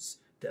connections.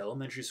 The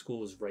elementary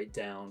school is right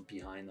down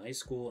behind the high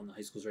school, and the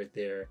high school's right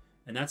there.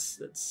 And that's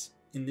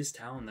in this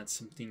town, that's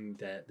something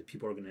that the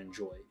people are going to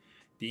enjoy.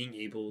 Being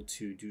able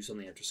to do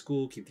something after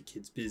school, keep the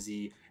kids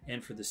busy,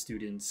 and for the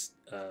students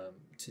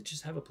to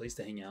just have a place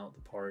to hang out,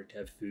 the park,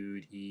 have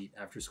food, eat,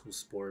 after school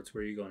sports,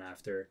 where are you going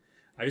after?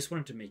 I just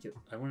wanted to make it,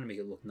 I wanted to make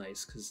it look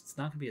nice, because it's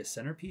not going to be a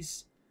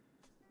centerpiece,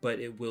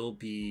 but it will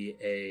be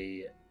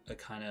a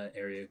kind of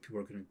area people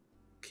are going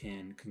to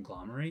can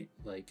conglomerate,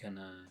 like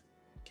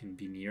can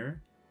be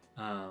near.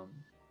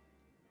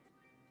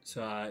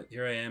 So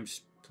here I am,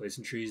 just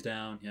placing trees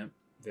down. Yep,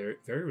 very,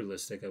 very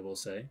realistic, I will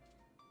say.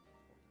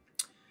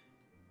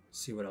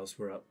 See what else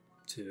we're up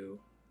to.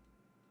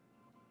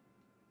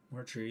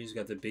 More trees.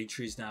 Got the big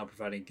trees now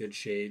providing good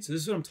shade. So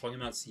this is what I'm talking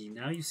about. See,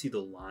 now you see the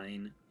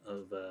line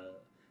of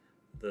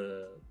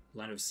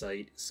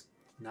sight is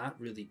not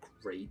really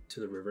great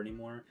to the river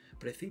anymore,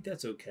 but I think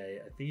that's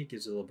okay. I think it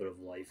gives a little bit of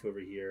life over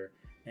here,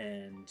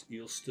 and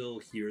you'll still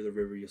hear the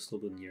river. You'll still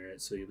be near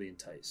it, so you'll be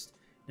enticed.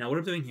 Now what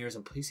I'm doing here is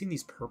I'm placing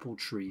these purple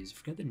trees. I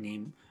forget the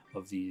name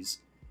of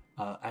these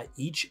at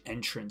each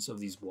entrance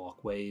of these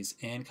walkways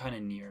and kind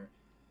of near.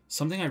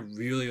 Something I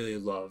really, really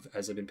love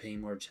as I've been paying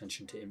more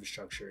attention to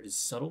infrastructure is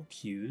subtle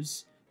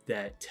cues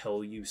that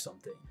tell you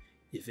something.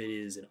 If it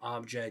is an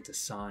object, a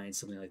sign,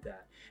 something like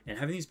that. And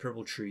having these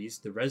purple trees,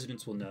 the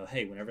residents will know,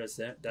 hey, whenever that's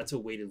there, that's a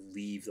way to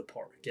leave the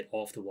park, get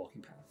off the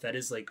walking path. That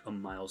is like a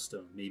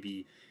milestone.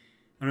 Maybe,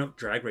 I don't know,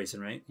 drag racing,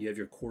 right? You have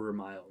your quarter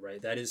mile,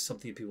 right? That is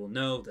something people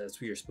know.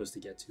 That's where you're supposed to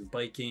get to.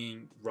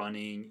 Biking,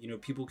 running, you know,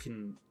 people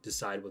can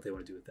decide what they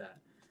want to do with that.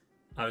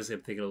 Obviously,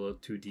 I'm thinking a little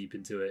too deep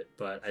into it,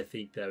 but I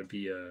think that would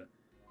be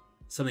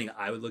something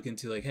I would look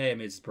into, like, hey, I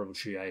made this purple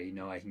tree, I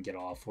know I can get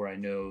off, or I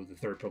know the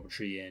third purple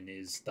tree in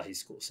is the high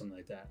school, something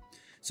like that.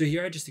 So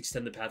here I just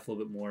extend the path a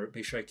little bit more,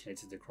 make sure I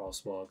connected the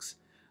crosswalks.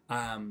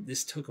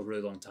 This took a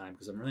really long time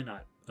because I'm really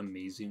not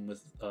amazing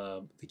with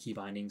the key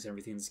bindings and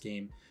everything in this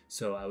game.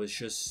 So I was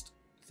just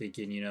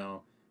thinking, you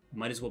know,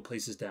 might as well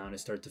place this down and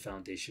start the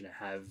foundation to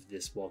have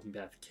this walking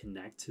path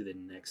connect to the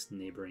next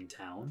neighboring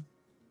town.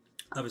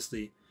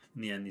 Obviously,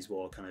 in the end, these will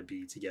all kind of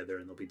be together,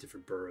 and there'll be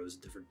different boroughs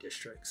and different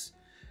districts.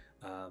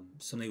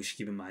 Something we should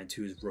keep in mind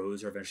too is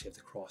roads are eventually have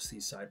to cross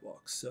these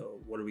sidewalks. So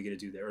what are we going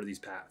to do there? Or these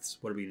paths?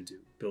 What are we going to do?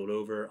 Build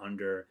over,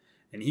 under,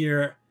 and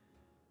here,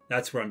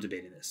 that's where I'm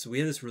debating this. So we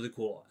have this really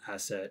cool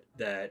asset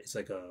that is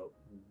like a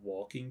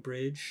walking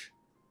bridge.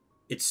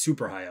 It's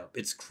super high up.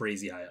 It's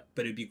crazy high up,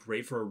 but it'd be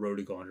great for a road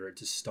to go under it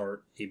to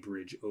start a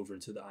bridge over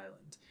into the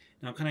island.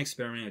 Now I'm kind of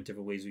experimenting with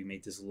different ways we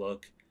make this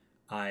look.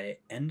 I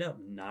end up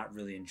not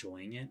really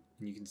enjoying it,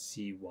 and you can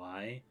see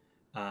why.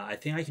 I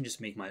think I can just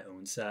make my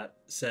own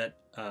asset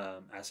a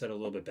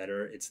little bit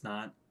better. It's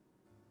not,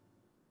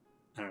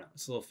 I don't know,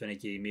 it's a little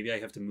finicky. Maybe I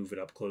have to move it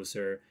up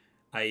closer.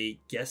 I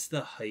guess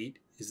the height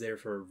is there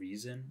for a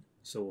reason,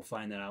 so we'll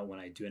find that out when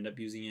I do end up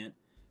using it.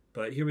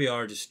 But here we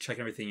are, just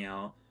checking everything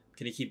out.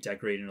 Gonna keep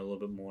decorating it a little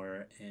bit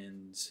more,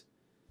 and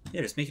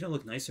yeah, just making it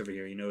look nice over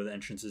here. You know where the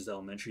entrance is, the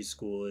elementary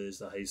school is,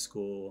 the high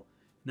school.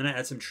 And then I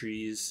add some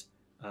trees,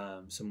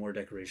 some more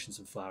decorations,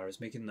 some flowers,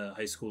 making the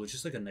high school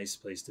just like a nice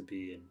place to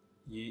be, and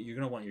you're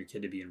going to want your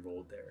kid to be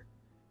enrolled there.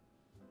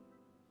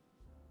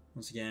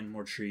 Once again,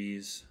 more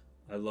trees.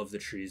 I love the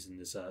trees in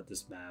this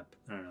this map.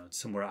 I don't know, it's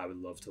somewhere I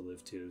would love to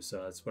live too.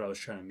 So that's what I was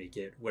trying to make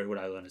it. Where would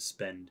I want to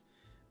spend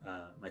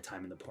my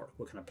time in the park?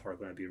 What kind of park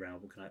would I be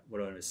around? What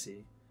do I want to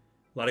see?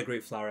 A lot of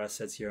great flower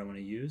assets here I want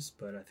to use,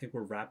 but I think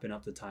we're wrapping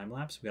up the time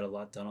lapse. We got a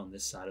lot done on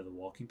this side of the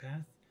walking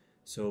path.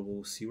 So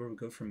we'll see where we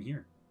go from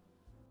here.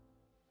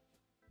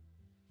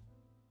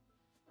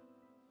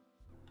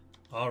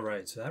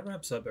 Alright, so that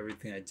wraps up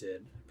everything I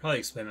did. I probably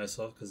explained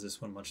myself because this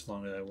went much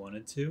longer than I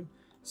wanted to.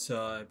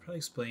 So I probably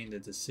explained the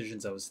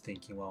decisions I was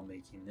thinking while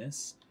making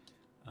this.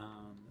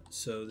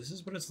 So this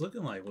is what it's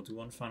looking like. We'll do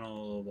one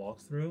final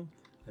walkthrough.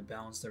 I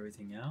balanced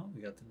everything out.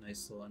 We got the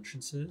nice little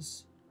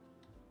entrances.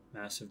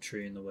 Massive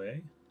tree in the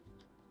way.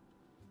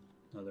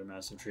 Another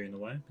massive tree in the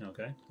way.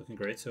 Okay, looking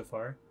great so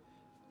far.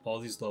 All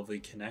these lovely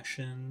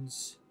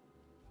connections.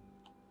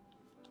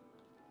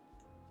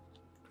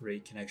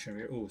 Great connection over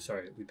here. Oh,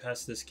 sorry, we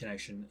passed this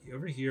connection.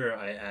 Over here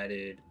I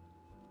added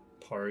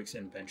parks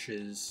and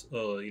benches.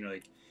 Oh, you know,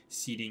 like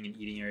seating and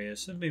eating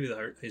areas. So maybe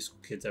the high school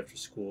kids after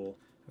school,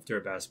 after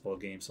a basketball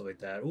game, stuff like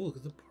that. Oh, look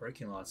at the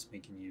parking lots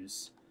making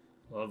use.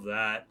 Love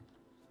that.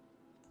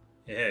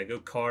 Yeah, go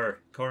car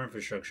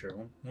infrastructure.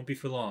 Won't be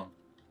for long.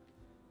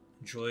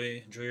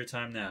 Enjoy your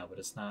time now, but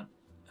it's not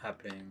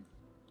happening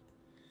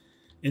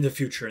in the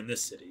future in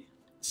this city.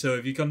 So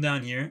if you come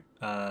down here,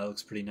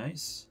 looks pretty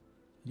nice.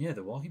 Yeah,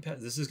 the walking path.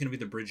 This is going to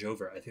be the bridge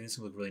over. I think this is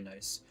going to look really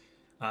nice.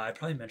 I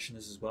probably mentioned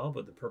this as well,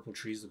 but the purple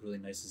trees look really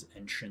nice as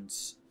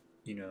entrance,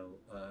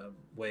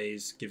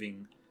 ways,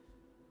 giving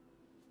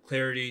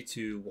clarity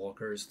to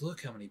walkers.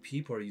 Look how many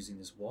people are using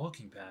this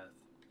walking path.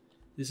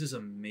 This is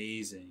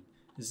amazing.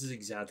 This is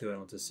exactly what I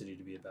want the city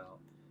to be about.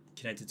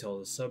 Connected to all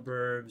the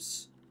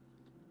suburbs.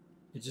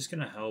 It's just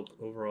going to help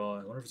overall.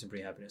 I wonder if it's going to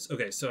bring happiness.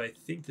 Okay, so I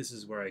think this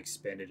is where I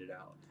expanded it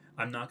out.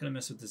 I'm not going to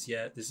mess with this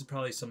yet. This is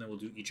probably something we'll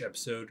do each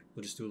episode.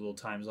 We'll just do a little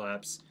time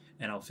lapse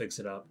and I'll fix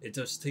it up. It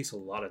just takes a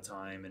lot of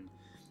time, and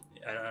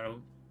I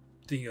don't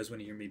think you guys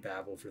want to hear me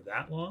babble for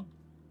that long.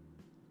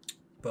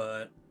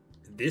 But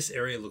this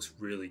area looks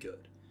really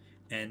good.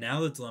 And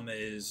now the dilemma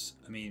is,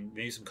 I mean,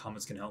 maybe some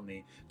comments can help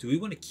me. Do we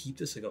want to keep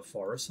this like a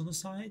forest on the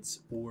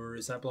sides? Or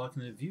is that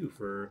blocking the view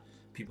for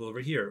people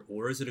over here?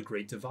 Or is it a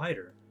great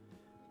divider?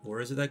 Or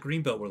is it that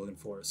green belt we're looking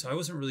for? So I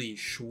wasn't really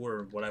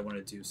sure what I want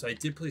to do. So I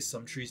did place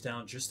some trees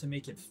down just to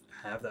make it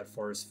have that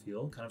forest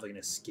feel, kind of like an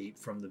escape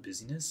from the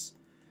busyness.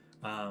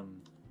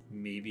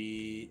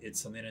 Maybe it's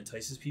something that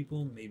entices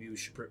people. Maybe we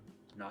should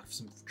knock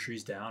some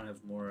trees down,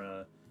 have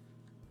more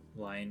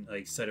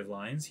sight of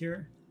lines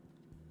here.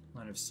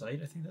 Line of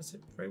sight, I think that's the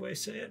right way to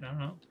say it. I don't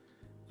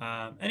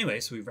know. Anyway,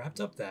 so we wrapped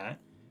up that.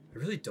 I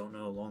really don't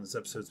know how long this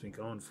episode's been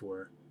going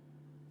for.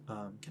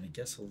 Can I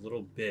guess a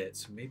little bit?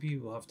 So maybe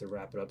we'll have to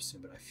wrap it up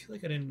soon, but I feel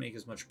like I didn't make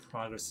as much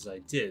progress as I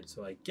did.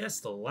 So I guess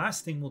the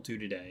last thing we'll do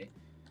today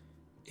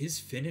is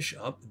finish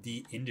up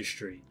the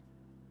industry.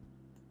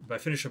 By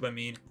finish up, I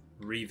mean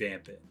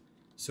revamp it.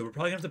 So we're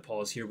probably gonna have to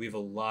pause here. We have a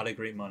lot of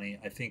great money.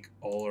 I think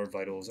all our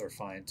vitals are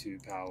fine to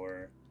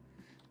power.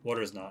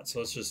 Water is not. So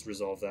let's just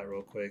resolve that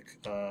real quick.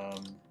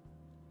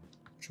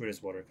 Which way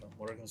does water come?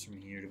 Water comes from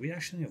here. Do we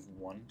actually have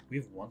one? We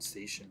have one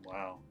station.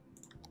 Wow.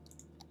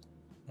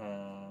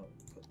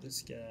 Put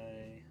this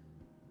guy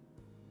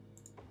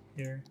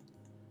here.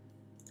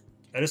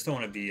 I just don't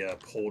want to be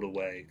pulled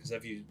away because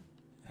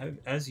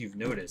as you've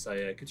noticed, I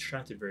get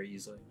distracted very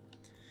easily.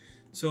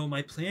 So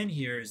my plan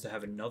here is to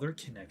have another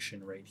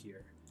connection right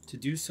here. To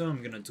do so, I'm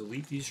going to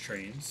delete these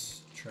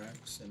tracks,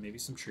 and maybe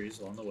some trees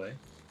along the way.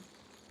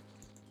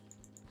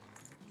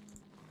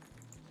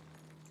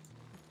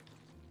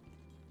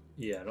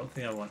 Yeah, I don't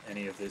think I want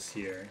any of this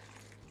here.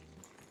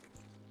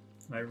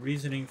 My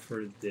reasoning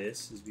for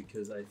this is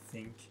because I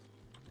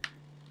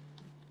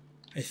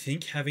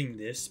think having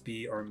this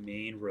be our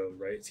main road,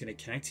 right? It's going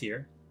to connect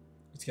here.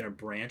 It's going to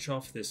branch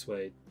off this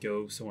way,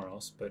 go somewhere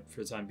else, but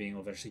for the time being,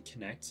 it'll eventually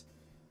connect.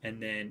 And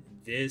then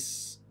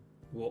this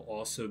will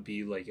also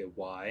be like a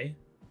Y.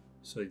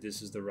 So like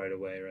this is the right of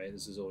way, right?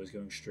 This is always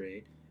going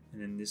straight.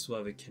 And then this will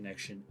have a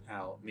connection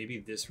out. Maybe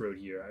this road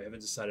here. I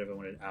haven't decided if I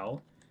want it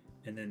out.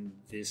 And then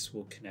this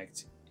will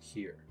connect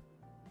here.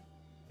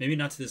 Maybe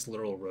not to this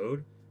literal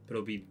road, but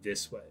it'll be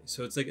this way.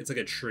 So it's like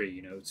a tree,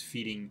 you know, it's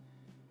feeding.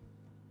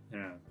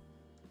 I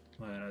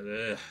don't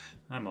know.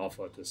 I'm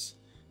awful at this.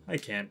 I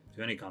can't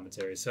do any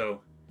commentary.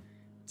 So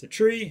it's a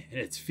tree and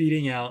it's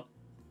feeding out,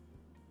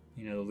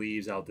 you know, the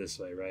leaves out this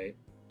way, right?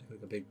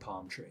 Like a big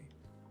palm tree.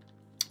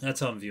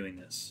 That's how I'm viewing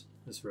this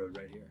road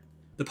right here.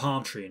 The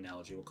palm tree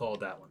analogy, we'll call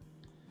it that one.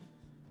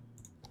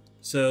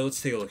 So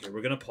let's take a look here.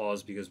 We're going to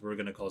pause because we're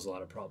going to cause a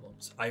lot of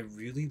problems. I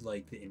really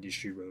like the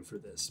industry road for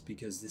this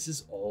because this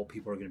is all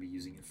people are going to be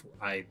using it for.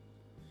 I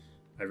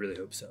really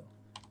hope so.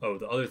 Oh,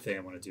 the other thing I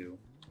want to do,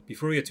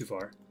 before we get too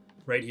far,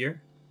 right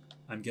here,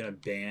 I'm going to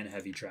ban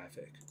heavy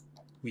traffic.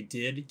 We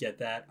did get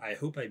that. I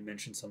hope I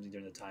mentioned something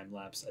during the time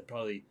lapse. It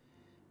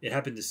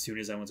happened as soon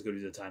as I went to go do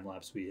the time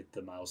lapse. We hit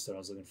the milestone I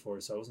was looking for,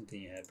 so I wasn't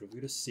thinking ahead. But if we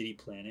go to city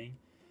planning,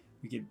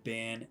 we can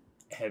ban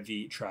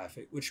heavy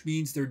traffic, which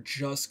means they're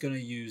just going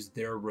to use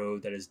their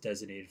road that is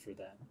designated for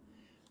them.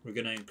 We're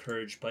going to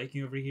encourage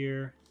biking over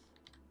here.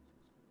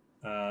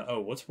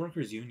 What's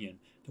workers union?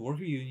 The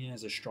worker union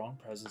has a strong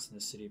presence in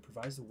the city. It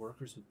provides the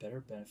workers with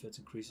better benefits,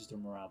 increases their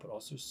morale, but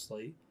also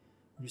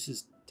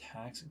reduces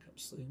tax income,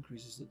 slightly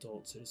increases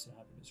adult citizen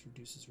happiness,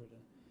 reduces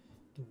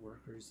the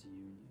workers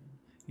union.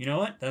 You know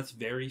what? That's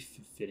very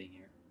fitting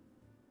here.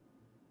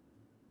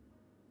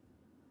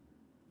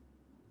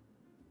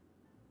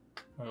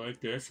 I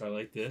like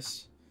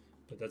this,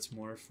 but that's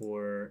more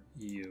for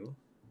you.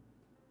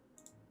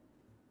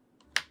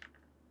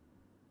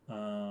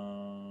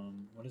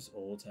 What is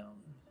Old Town?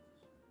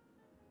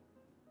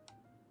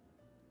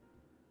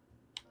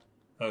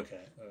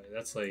 Okay,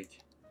 that's like,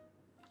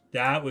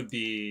 that would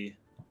be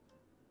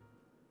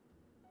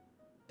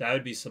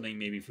something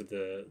maybe for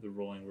the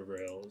Rolling River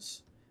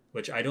Hills,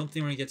 which I don't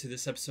think we're gonna get to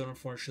this episode,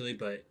 unfortunately,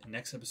 but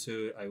next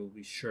episode I will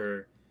be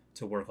sure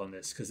to work on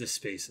this because this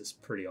space is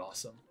pretty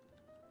awesome.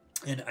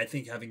 And I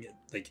think having it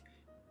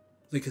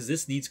because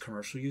this needs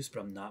commercial use,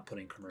 but I'm not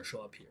putting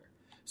commercial up here.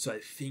 So I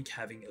think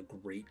having a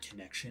great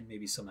connection,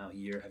 maybe somehow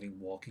here, having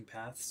walking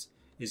paths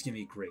is going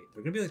to be great.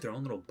 They're going to be like their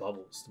own little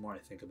bubbles the more I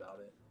think about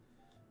it.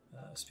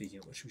 Speaking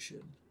of which, we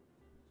should.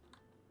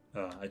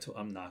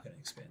 I'm not going to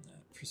expand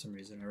that for some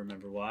reason. I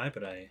remember why,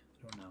 but I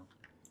don't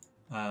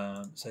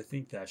know. So I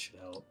think that should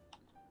help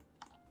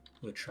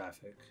with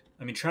traffic.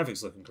 I mean,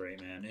 traffic's looking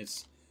great, man.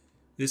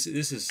 This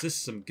is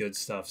some good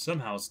stuff.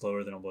 Somehow it's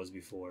lower than it was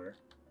before.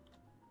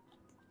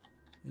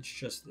 It's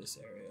just this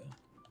area,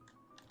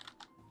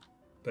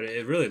 but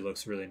it really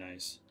looks really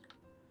nice.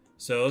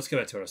 So let's get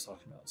back to what I was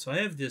talking about. So I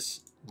have this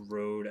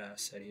road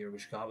asset here,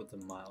 which got with the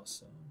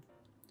milestone.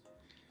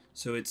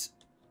 So it's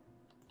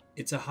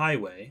a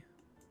highway.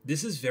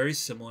 This is very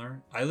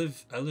similar. I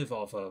live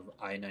off of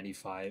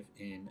I-95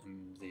 in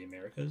the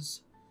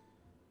Americas,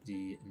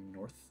 the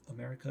North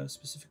America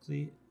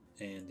specifically,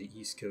 and the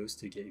East Coast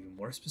to get even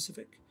more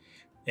specific.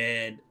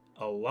 And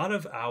a lot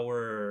of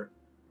our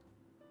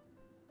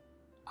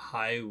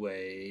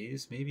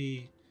highways,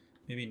 maybe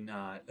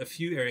not, a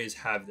few areas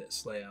have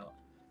this layout.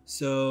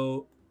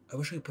 So I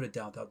wish I could put it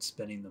down without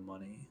spending the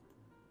money.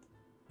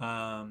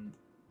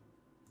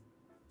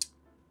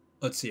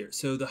 Let's see here.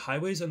 So the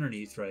highway's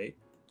underneath, right?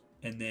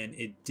 And then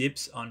it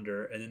dips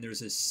under, and then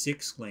there's a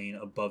 6-lane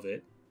above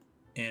it.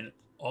 And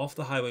off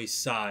the highway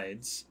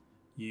sides,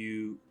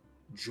 you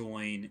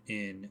join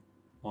in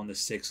on the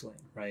 6-lane,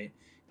 right?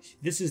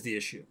 This is the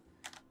issue.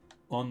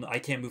 I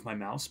can't move my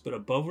mouse, but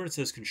above where it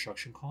says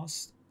construction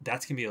costs,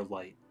 that's going to be a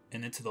light.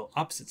 And then to the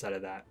opposite side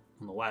of that,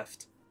 on the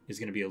left, is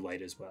going to be a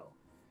light as well,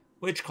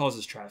 which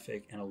causes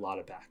traffic and a lot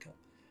of backup.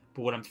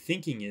 But what I'm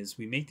thinking is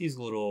we make these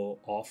little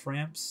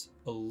off-ramps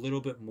a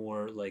little bit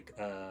more like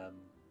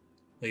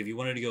if you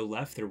wanted to go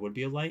left, there would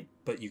be a light,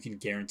 but you can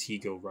guarantee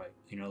go right.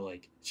 You know,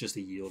 like it's just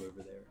a yield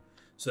over there.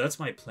 So that's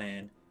my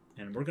plan.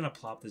 And we're going to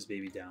plop this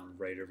baby down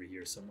right over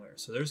here somewhere.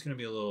 So there's going to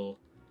be a little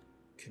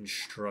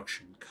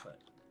construction cut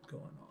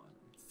going on.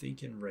 I'm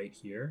thinking right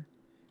here.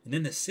 And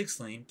then the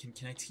 6-lane can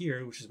connect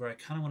here, which is where I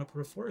kind of want to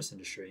put a forest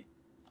industry.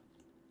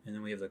 And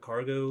then we have the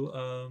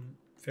cargo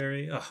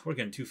ferry. Oh, we're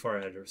getting too far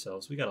ahead of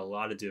ourselves. We got a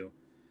lot to do.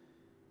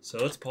 So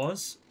let's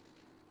pause.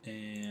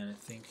 And I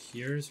think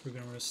here's where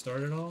we're going to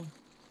start it all.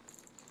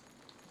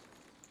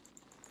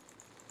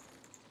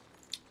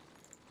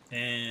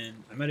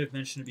 And I might have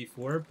mentioned it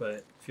before,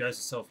 but if you ask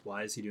yourself,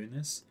 why is he doing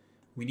this?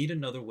 We need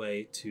another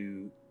way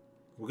to...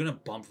 We're going to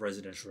bump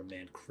residential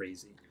demand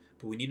crazy.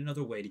 But we need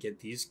another way to get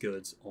these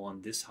goods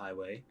on this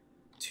highway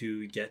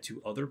to get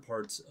to other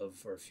parts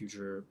of our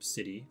future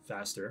city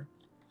faster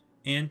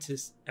and to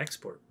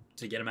export,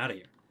 to get them out of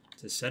here.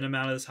 To send them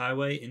out of this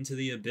highway into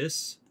the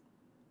abyss.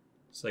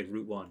 It's like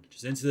Route 1.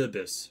 Just into the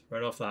abyss.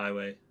 Right off the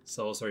highway.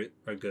 Sell us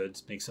our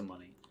goods. Make some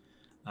money.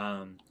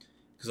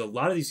 Because a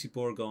lot of these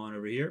people are going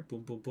over here,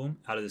 boom, boom, boom,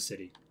 out of the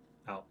city,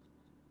 out.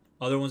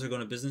 Other ones are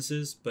going to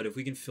businesses, but if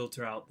we can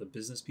filter out the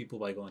business people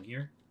by going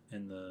here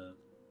and the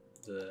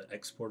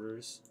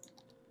exporters,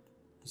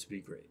 this would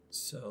be great.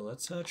 So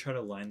let's try to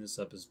line this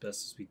up as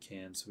best as we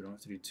can so we don't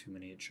have to do too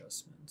many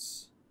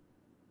adjustments.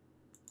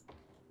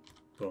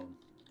 Boom.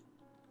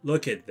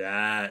 Look at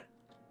that.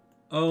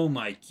 Oh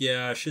my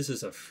gosh, this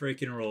is a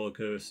freaking roller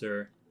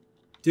coaster.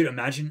 Dude,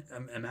 imagine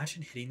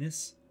hitting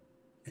this.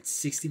 At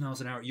 60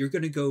 miles an hour, you're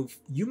going to go...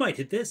 You might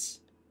hit this.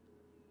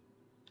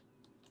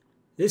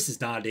 This is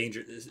not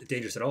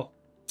dangerous at all.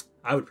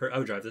 I would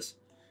drive this.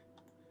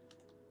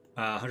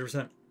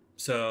 100%.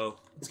 So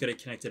let's get it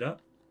connected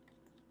up.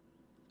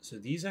 So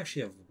these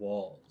actually have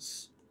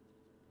walls,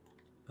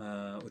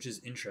 which is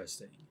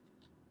interesting.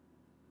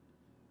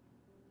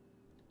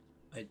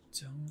 I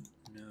don't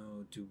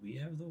know. Do we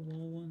have the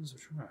wall ones?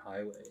 Which one are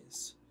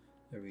highways?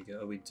 There we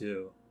go. Oh, we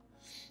do.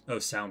 Oh,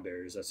 sound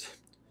barriers. That's...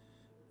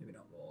 Maybe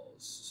not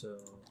walls. So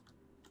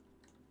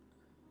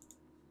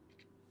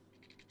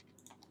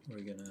we're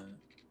gonna...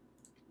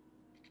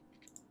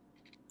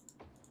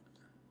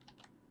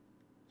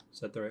 Is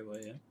that the right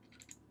way? Yeah.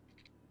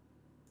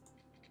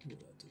 Ooh,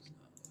 that does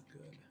not look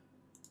good.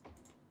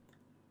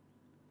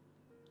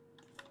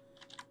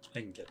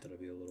 I can get that to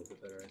be a little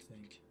bit better, I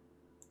think.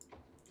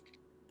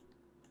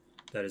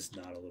 That is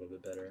not a little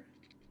bit better.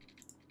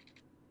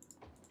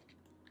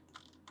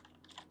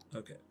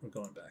 Okay, we're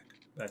going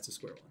back to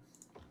square one.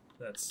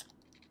 That's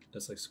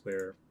like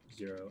square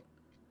 0.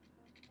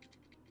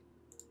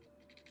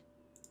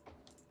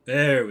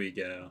 There we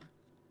go.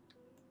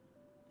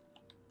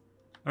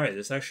 Alright,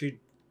 this actually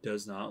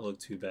does not look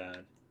too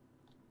bad.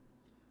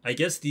 I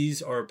guess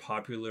these are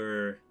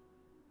popular.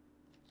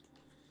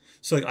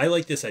 So like I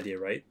like this idea,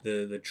 right?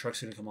 The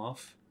truck's gonna come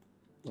off.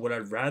 What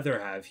I'd rather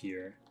have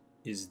here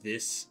is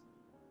this: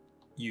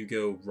 you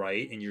go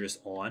right and you're just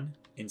on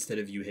instead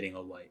of you hitting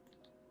a light.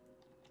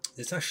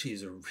 This actually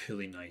is a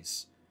really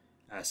nice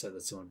asset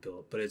that someone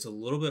built, but it's a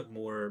little bit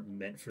more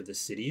meant for the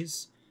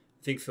cities.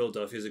 I think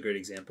Philadelphia is a great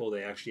example.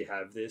 They actually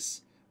have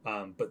this,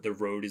 but the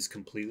road is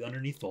completely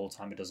underneath the whole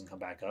time. It doesn't come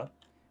back up.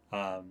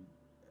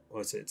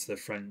 What's it? It's the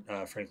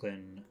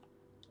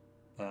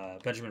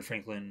Benjamin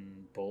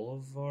Franklin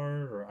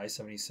Boulevard, or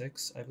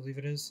I-76, I believe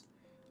it is.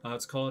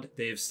 It's called.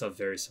 They have stuff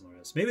very similar to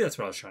this. Maybe that's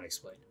what I was trying to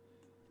explain.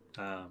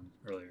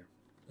 earlier.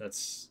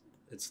 It's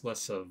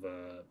less of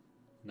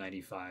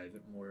 95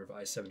 and more of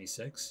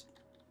I-76.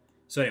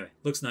 So anyway,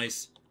 looks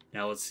nice.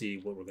 Now let's see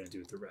what we're going to do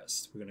with the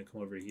rest. We're going to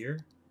come over here.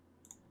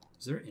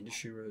 Is there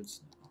industry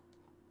roads? No.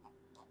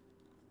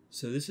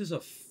 So this is a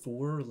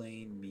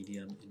 4-lane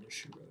medium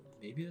industry road.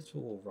 Maybe that's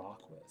what we'll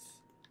rock with.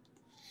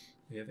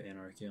 We have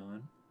anarchy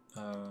on.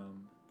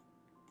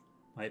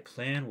 My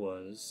plan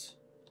was...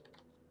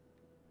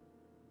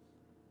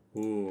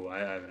 Ooh, I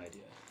have an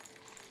idea.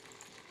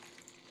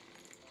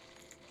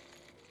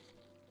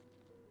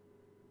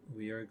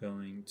 We are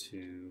going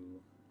to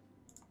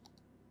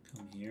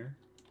come here.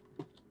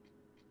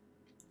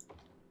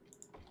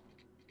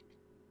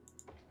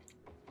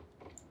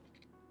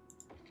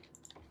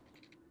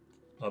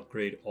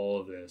 Upgrade all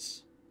of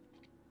this.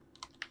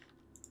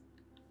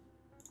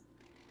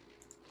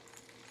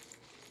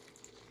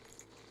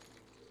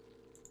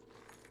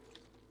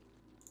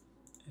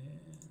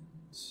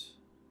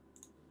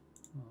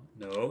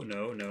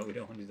 And no, we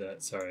don't want to do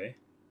that. Sorry.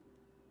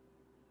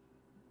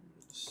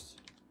 Just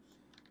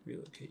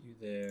relocate you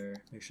there.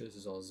 Make sure this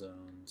is all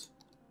zoned.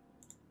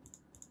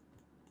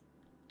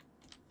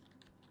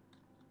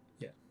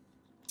 Yeah.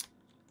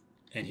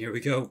 And here we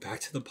go. Back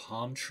to the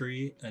palm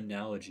tree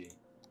analogy,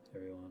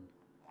 everyone.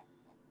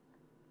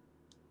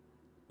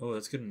 Oh,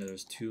 that's good to know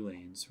there's 2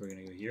 lanes. We're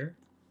going to go here.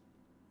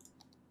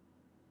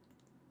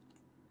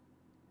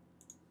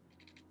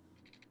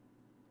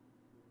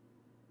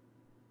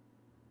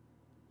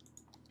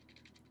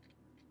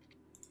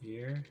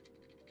 Here.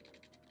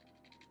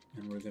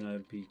 And we're going to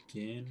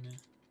begin...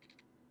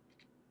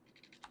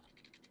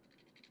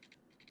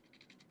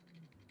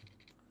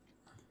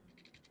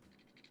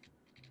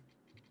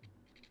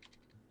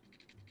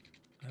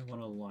 I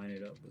want to line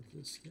it up with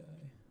this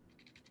guy.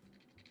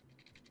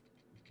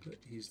 But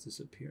he's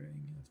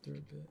disappearing after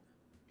a bit.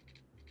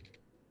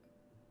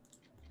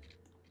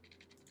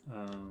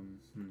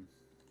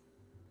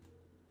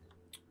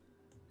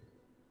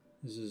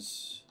 This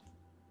is...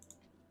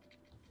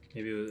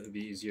 Maybe it would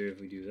be easier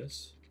if we do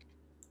this.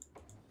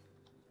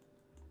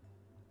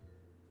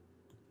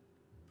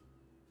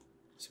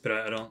 But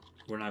I don't...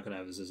 We're not going to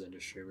have this as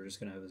industry. We're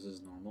just going to have this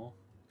as normal.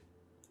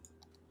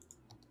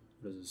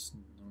 What is this?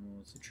 Normal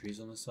with the trees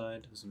on the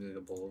side? This will be like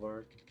a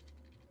boulevard.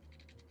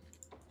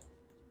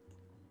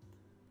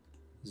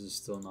 This is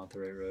still not the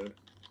right road.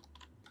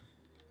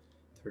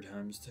 3rd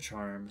time's the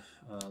charm.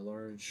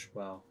 Large.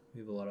 Wow, we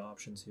have a lot of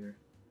options here.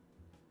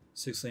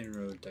 6-lane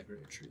road,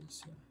 decorated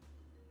trees.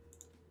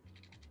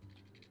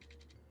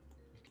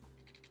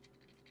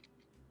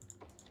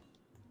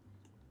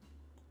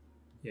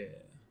 Yeah. Yeah.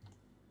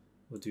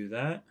 We'll do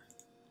that.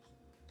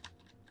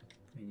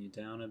 Bring you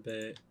down a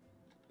bit.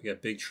 We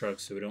got big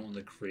trucks, so we don't want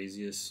the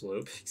craziest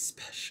slope,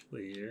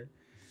 especially here.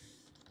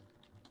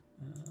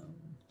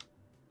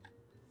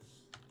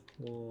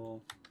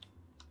 Cool.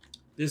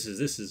 This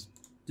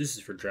is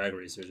for drag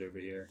racers over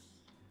here.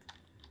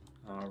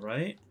 All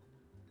right,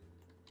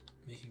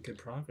 making good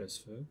progress,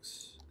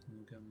 folks.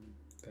 We'll come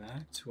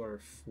back to our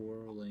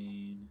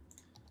 4-lane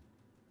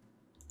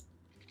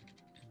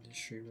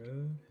industry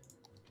road.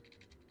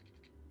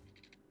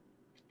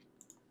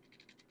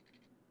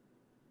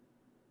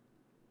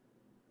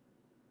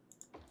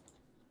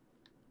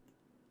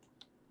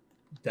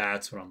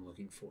 That's what I'm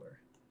looking for.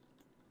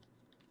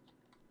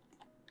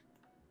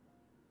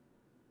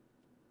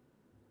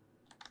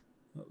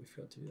 Oh, we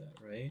forgot to do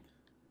that, right?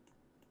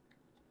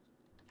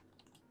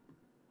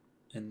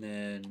 And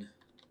then...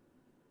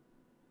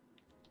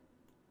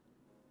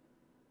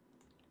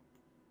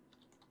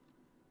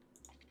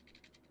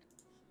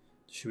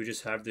 Should we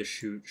just have this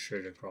shoot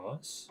straight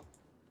across?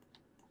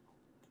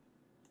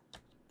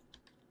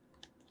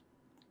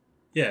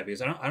 Yeah,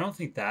 because I don't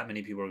think that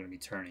many people are going to be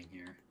turning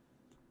here.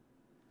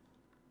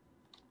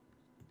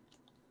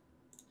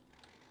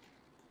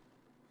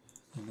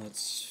 And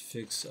let's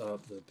fix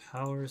up the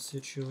power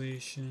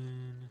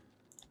situation.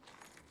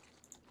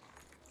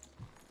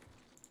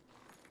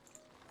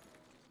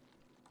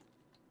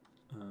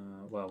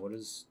 Wow, what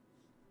is...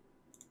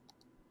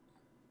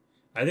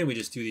 I think we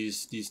just do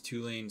these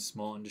 2-lane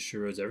small industry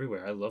roads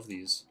everywhere. I love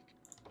these.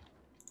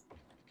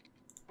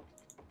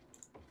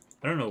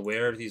 I don't know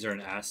where these are an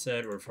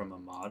asset or from a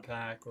mod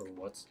pack or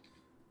what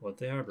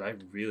they are, but I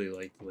really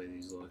like the way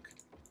these look.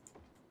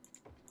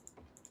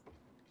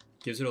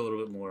 Gives it a little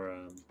bit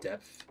more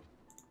depth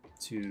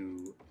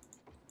to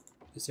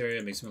this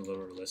area. Makes it a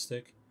little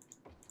realistic.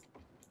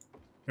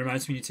 It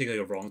reminds me when you take like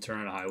a wrong turn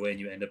on a highway and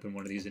you end up in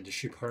one of these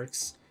industry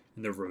parks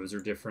and the roads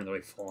are different, they're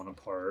like falling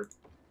apart.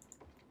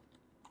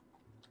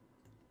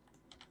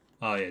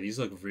 Oh yeah, these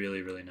look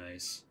really, really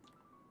nice.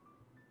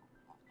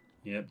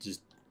 Yep,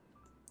 just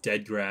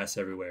dead grass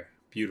everywhere.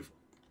 Beautiful.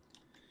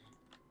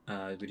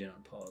 We did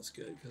not pause.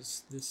 Good,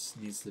 because this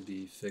needs to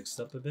be fixed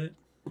up a bit.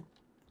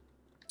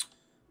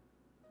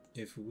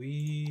 If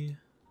we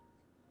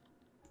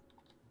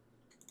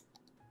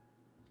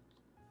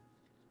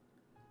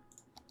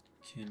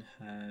can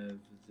have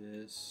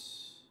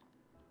this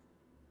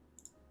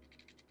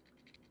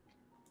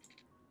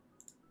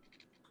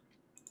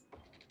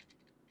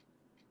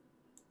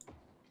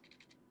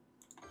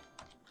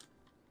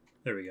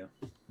There we go.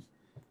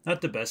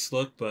 Not the best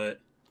look, but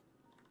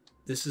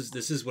this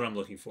is what I'm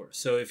looking for.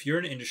 So if you're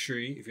in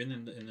industry, if you're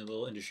in the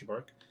little industry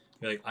park,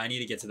 you're like, I need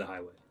to get to the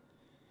highway.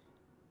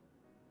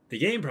 The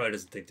game probably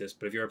doesn't think this,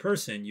 but if you're a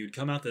person, you'd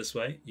come out this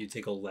way, you'd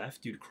take a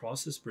left, you'd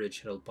cross this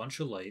bridge, hit a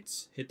bunch of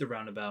lights, hit the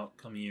roundabout,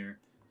 come here,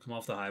 come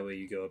off the highway,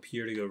 you go up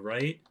here to go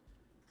right,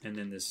 and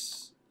then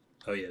this,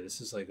 oh yeah,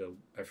 this is like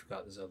I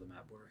forgot this is how the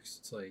map works.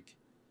 It's like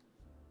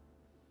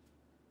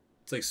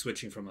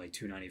switching from like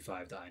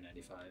 295 to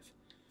I-95.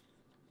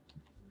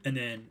 And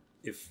then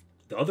if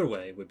the other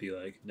way would be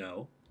like,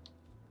 no,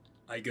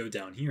 I go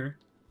down here,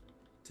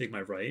 take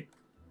my right,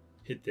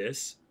 hit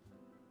this,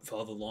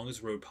 follow the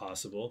longest road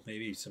possible,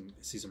 maybe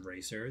see some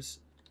racers,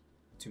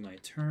 do my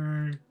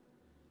turn,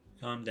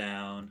 come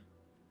down,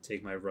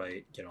 take my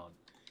right, get on.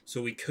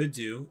 So what we could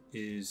do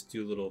is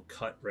do a little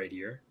cut right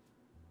here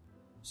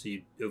so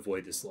you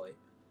avoid this light.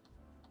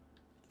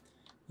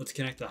 Let's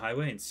connect the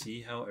highway and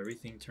see how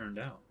everything turned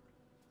out.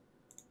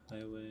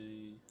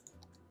 Highway,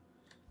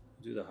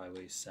 do the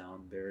highway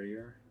sound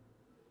barrier.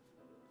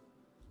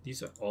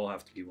 These all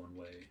have to be one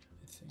way,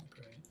 I think,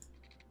 right?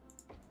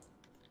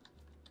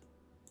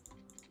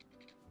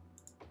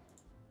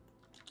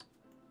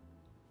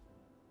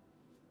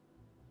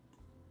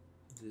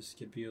 This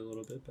could be a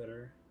little bit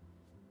better.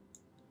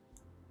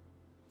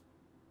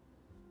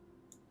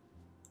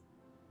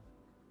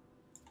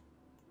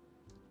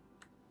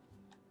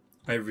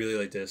 I really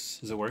like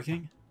this. Is it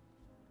working?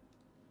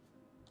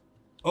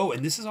 Oh,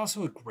 and this is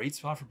also a great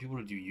spot for people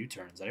to do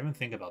U-turns. I didn't even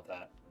think about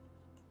that.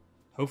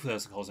 Hopefully that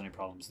doesn't cause any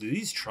problems. Do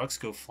these trucks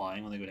go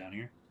flying when they go down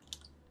here?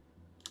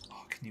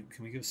 Oh, can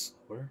we go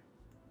slower?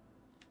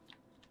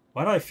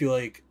 Why do I feel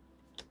like...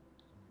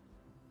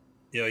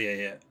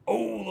 Yeah.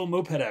 Oh, a little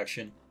moped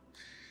action.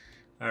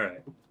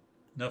 Alright.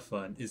 Enough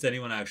fun. Is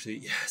anyone actually...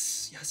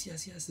 Yes.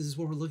 This is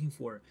what we're looking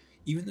for.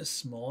 Even the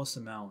smallest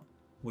amount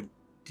would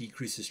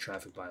decrease this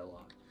traffic by a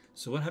lot.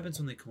 So what happens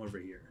when they come over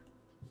here?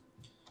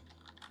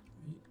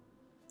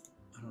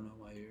 I don't know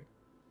why you're...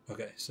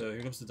 Okay, so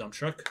here comes the dump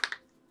truck.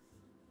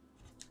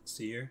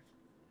 See here?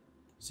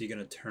 So you're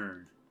going to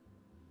turn.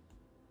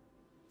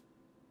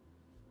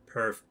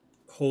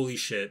 Holy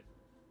shit.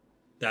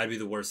 That'd be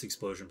the worst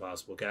explosion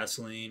possible.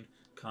 Gasoline,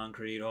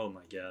 concrete, oh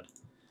my god.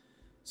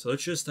 So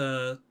let's just,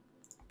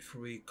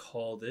 before we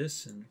call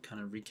this and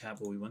kind of recap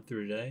what we went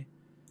through today,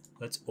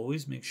 let's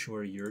always make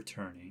sure you're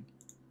turning.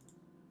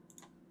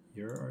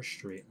 You're our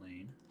straight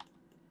lane.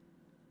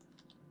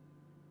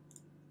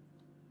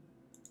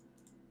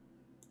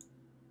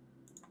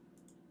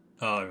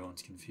 Oh,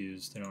 everyone's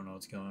confused. They don't know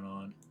what's going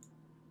on.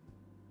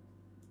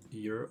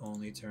 You're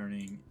only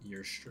turning,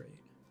 you're straight.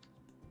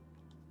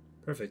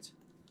 Perfect.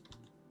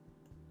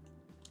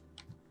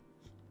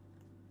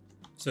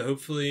 So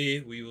hopefully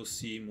we will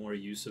see more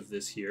use of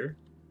this here.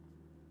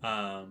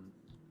 I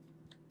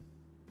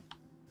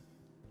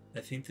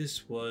think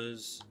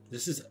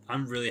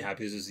I'm really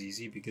happy this was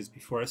easy because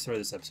before I started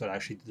this episode, I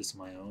actually did this on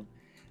my own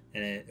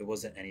and it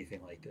wasn't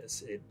anything like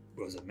this. It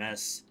was a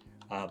mess.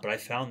 But I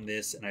found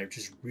this and I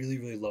just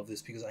really love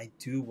this because I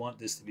do want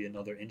this to be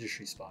another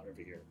industry spot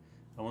over here.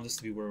 I want this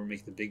to be where we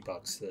make the big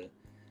bucks, the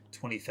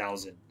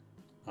 20,000.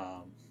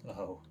 Oh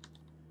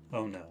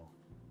no.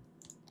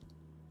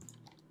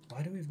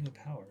 Why do we have no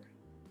power?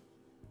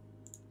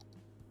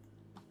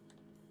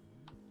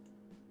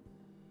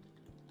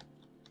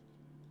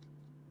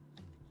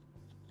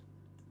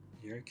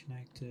 You're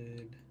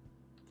connected.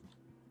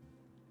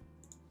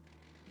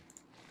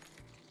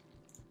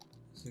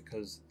 Is it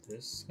because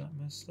this got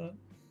messed up?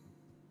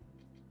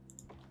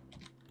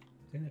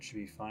 I think that should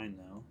be fine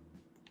now.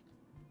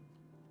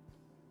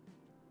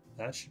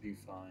 That should be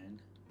fine.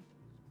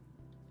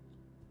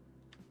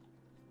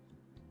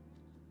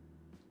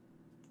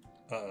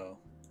 Uh-oh.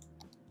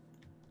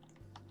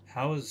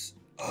 How is...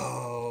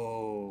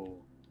 Oh!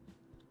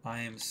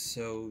 I am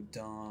so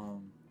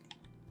dumb.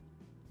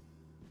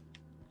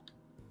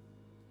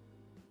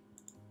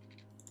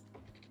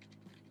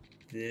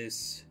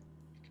 This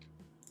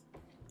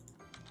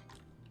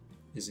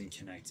isn't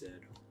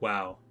connected.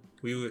 Wow.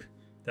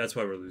 That's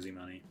why we're losing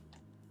money.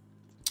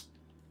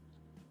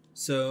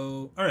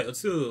 So, alright,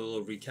 let's do a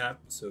little recap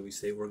so we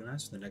stay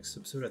organized for the next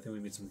episode. I think we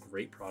made some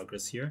great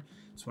progress here.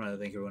 Just want to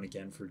thank everyone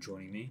again for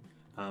joining me.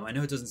 I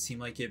know it doesn't seem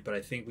like it, but I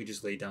think we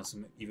just laid down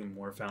some even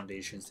more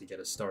foundations to get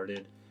us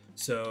started.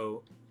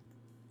 So,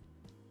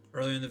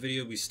 earlier in the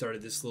video, we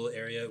started this little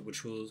area,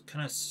 which will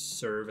kind of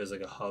serve as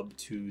like a hub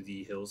to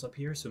the hills up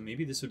here. So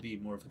maybe this would be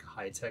more of like a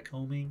high-tech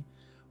homing,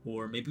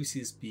 or maybe we see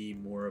this be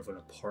more of an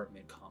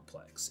apartment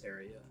complex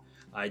area.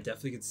 I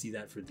definitely could see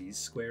that for these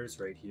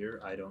squares right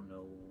here. I don't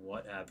know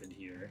what happened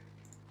here.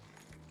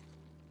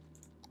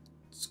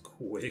 Let's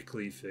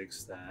quickly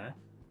fix that.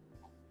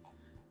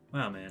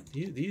 Wow, man,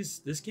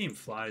 this game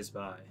flies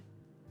by.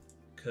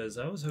 Because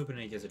I was hoping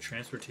to get to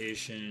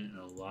transportation and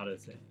a lot of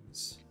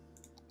things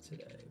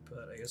today,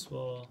 but I guess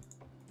we'll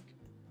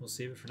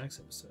save it for next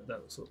episode.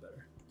 That looks a little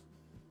better.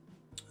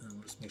 And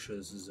we'll just make sure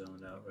this is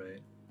zoned out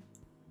right.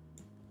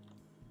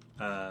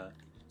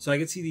 So I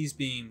could see these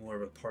being more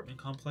of apartment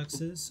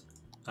complexes.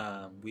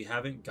 We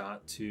haven't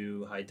got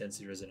to high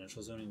density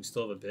residential zoning. We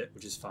still have a bit,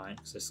 which is fine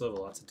because I still have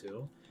a lot to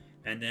do.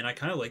 And then I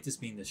kind of like this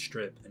being the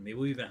strip, and maybe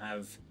we even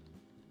have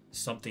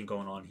something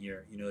going on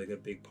here. You know, like a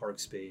big park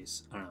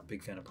space. I don't know,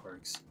 big fan of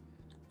parks.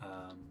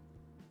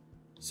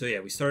 So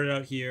yeah, we started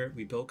out here.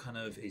 We built kind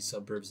of a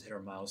suburbs, hit our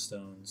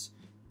milestones.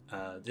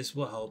 This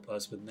will help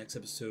us with next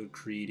episode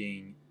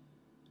creating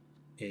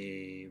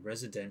a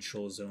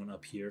residential zone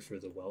up here for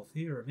the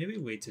wealthy, or maybe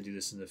wait to do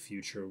this in the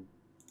future.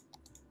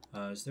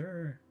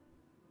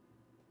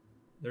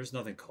 There's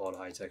nothing called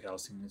high-tech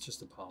housing. It's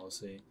just a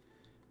policy.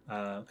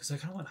 Because I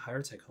kind of want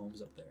higher tech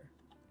homes up there.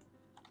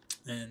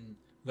 And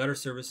we got our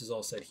services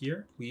all set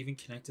here. We even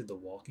connected the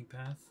walking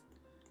path.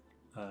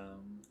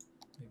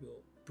 Maybe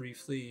we'll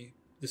briefly...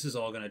 This is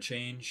all going to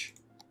change,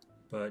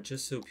 but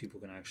just so people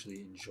can actually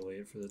enjoy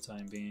it for the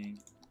time being,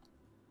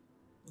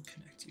 we'll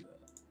connect you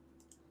up.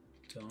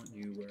 Don't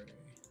you worry.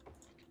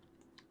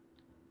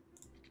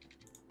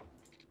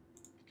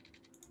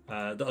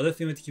 The other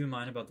thing we have to keep in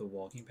mind about the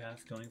walking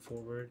path going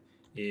forward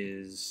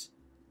is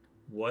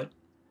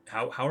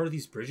how are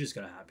these bridges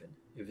going to happen?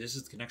 If this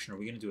is the connection, are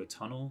we going to do a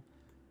tunnel?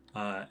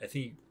 I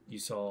think you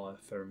saw,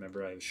 if I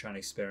remember, I was trying to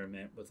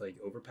experiment with like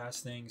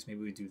overpass things. Maybe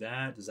we do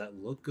that. Does that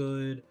look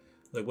good?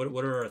 Like,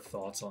 what are our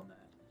thoughts on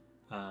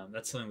that?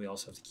 That's something we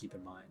also have to keep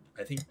in mind.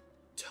 I think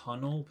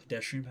tunnel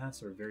pedestrian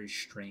paths are very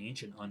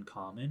strange and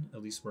uncommon,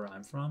 at least where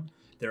I'm from.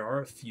 There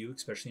are a few,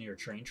 especially near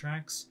train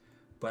tracks,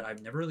 but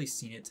I've never really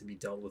seen it to be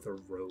dealt with a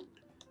road.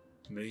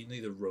 Mainly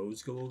the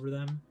roads go over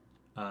them,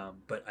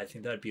 but I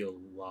think that'd be a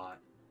lot.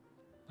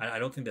 I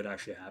don't think that'd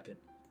actually happen.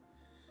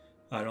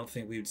 I don't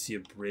think we would see a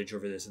bridge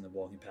over this and the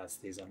walking path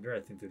stays under. I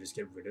think they'll just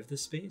get rid of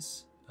this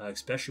space,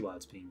 especially while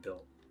it's being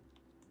built.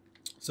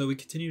 So we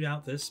continued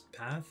out this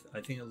path.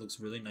 I think it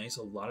looks really nice.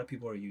 A lot of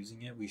people are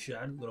using it. We should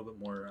add a little bit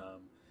more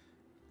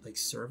like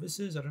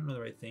services. I don't know the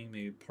right thing.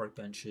 Maybe park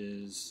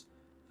benches.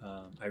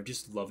 I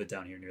just love it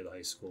down here near the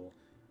high school.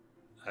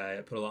 I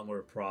put a lot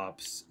more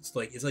props. It's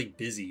like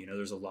busy. You know,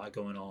 there's a lot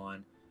going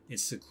on.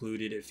 It's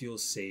secluded. It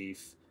feels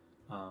safe.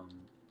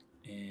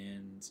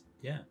 And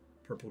yeah,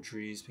 purple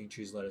trees, pink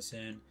trees let us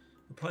in.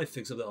 We'll probably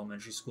fix up the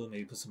elementary school.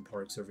 Maybe put some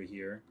parks over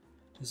here.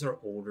 This is our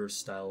older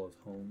style of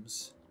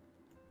homes.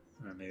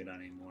 Or maybe not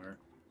anymore.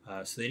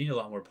 So they need a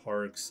lot more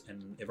parks,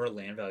 and if our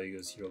land value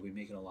goes here, we'll be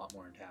making a lot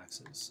more in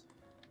taxes.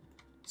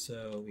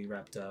 So we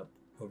wrapped up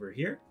over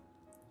here.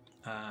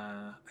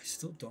 I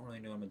still don't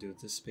really know what I'm gonna do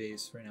with this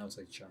space. Right now it's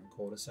like a giant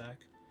cul-de-sac.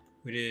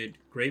 We did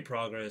great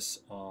progress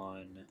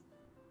on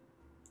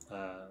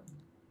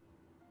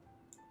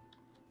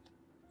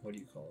what do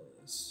you call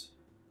this?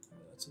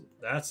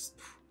 That's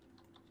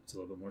a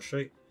little bit more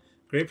straight.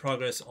 Great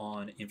progress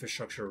on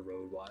infrastructure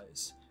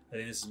road-wise. I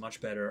think this is much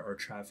better. Our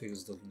traffic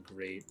is looking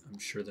great. I'm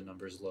sure the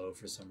number is low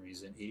for some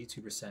reason,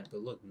 82%.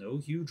 But look, no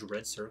huge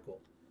red circle.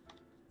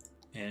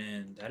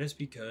 And that is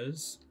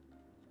because,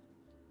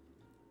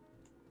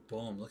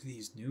 boom, look at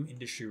these new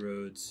industry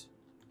roads.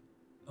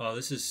 Oh,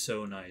 this is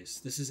so nice.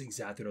 This is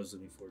exactly what I was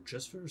looking for.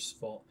 Just for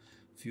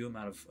few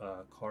amount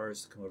of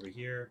cars to come over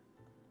here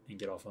and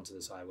get off onto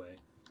this highway.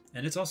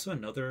 And it's also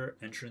another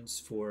entrance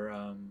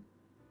for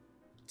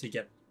to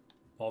get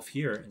off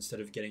here instead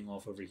of getting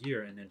off over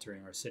here and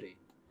entering our city.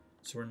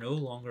 So we're no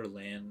longer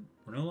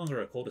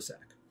a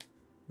cul-de-sac.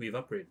 We've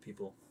upgraded,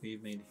 people.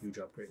 We've made huge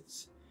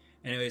upgrades.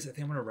 Anyways, I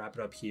think I'm going to wrap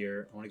it up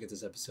here. I want to get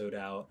this episode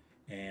out,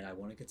 and I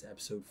want to get to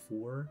episode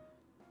 4.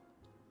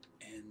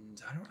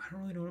 And I don't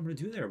really know what I'm going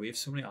to do there. We have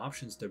so many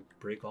options to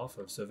break off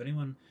of. So if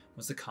anyone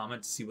wants to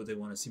comment to see what they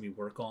want to see me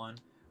work on,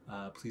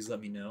 please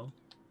let me know.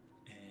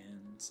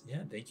 And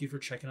yeah, thank you for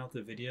checking out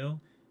the video.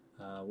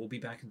 We'll be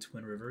back in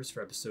Twin Rivers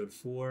for episode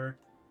 4.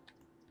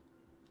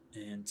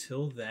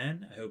 Until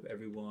then, I hope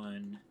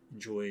everyone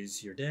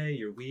enjoys your day,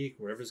 your week,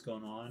 whatever's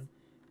going on,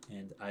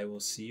 and I will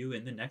see you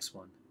in the next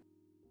one.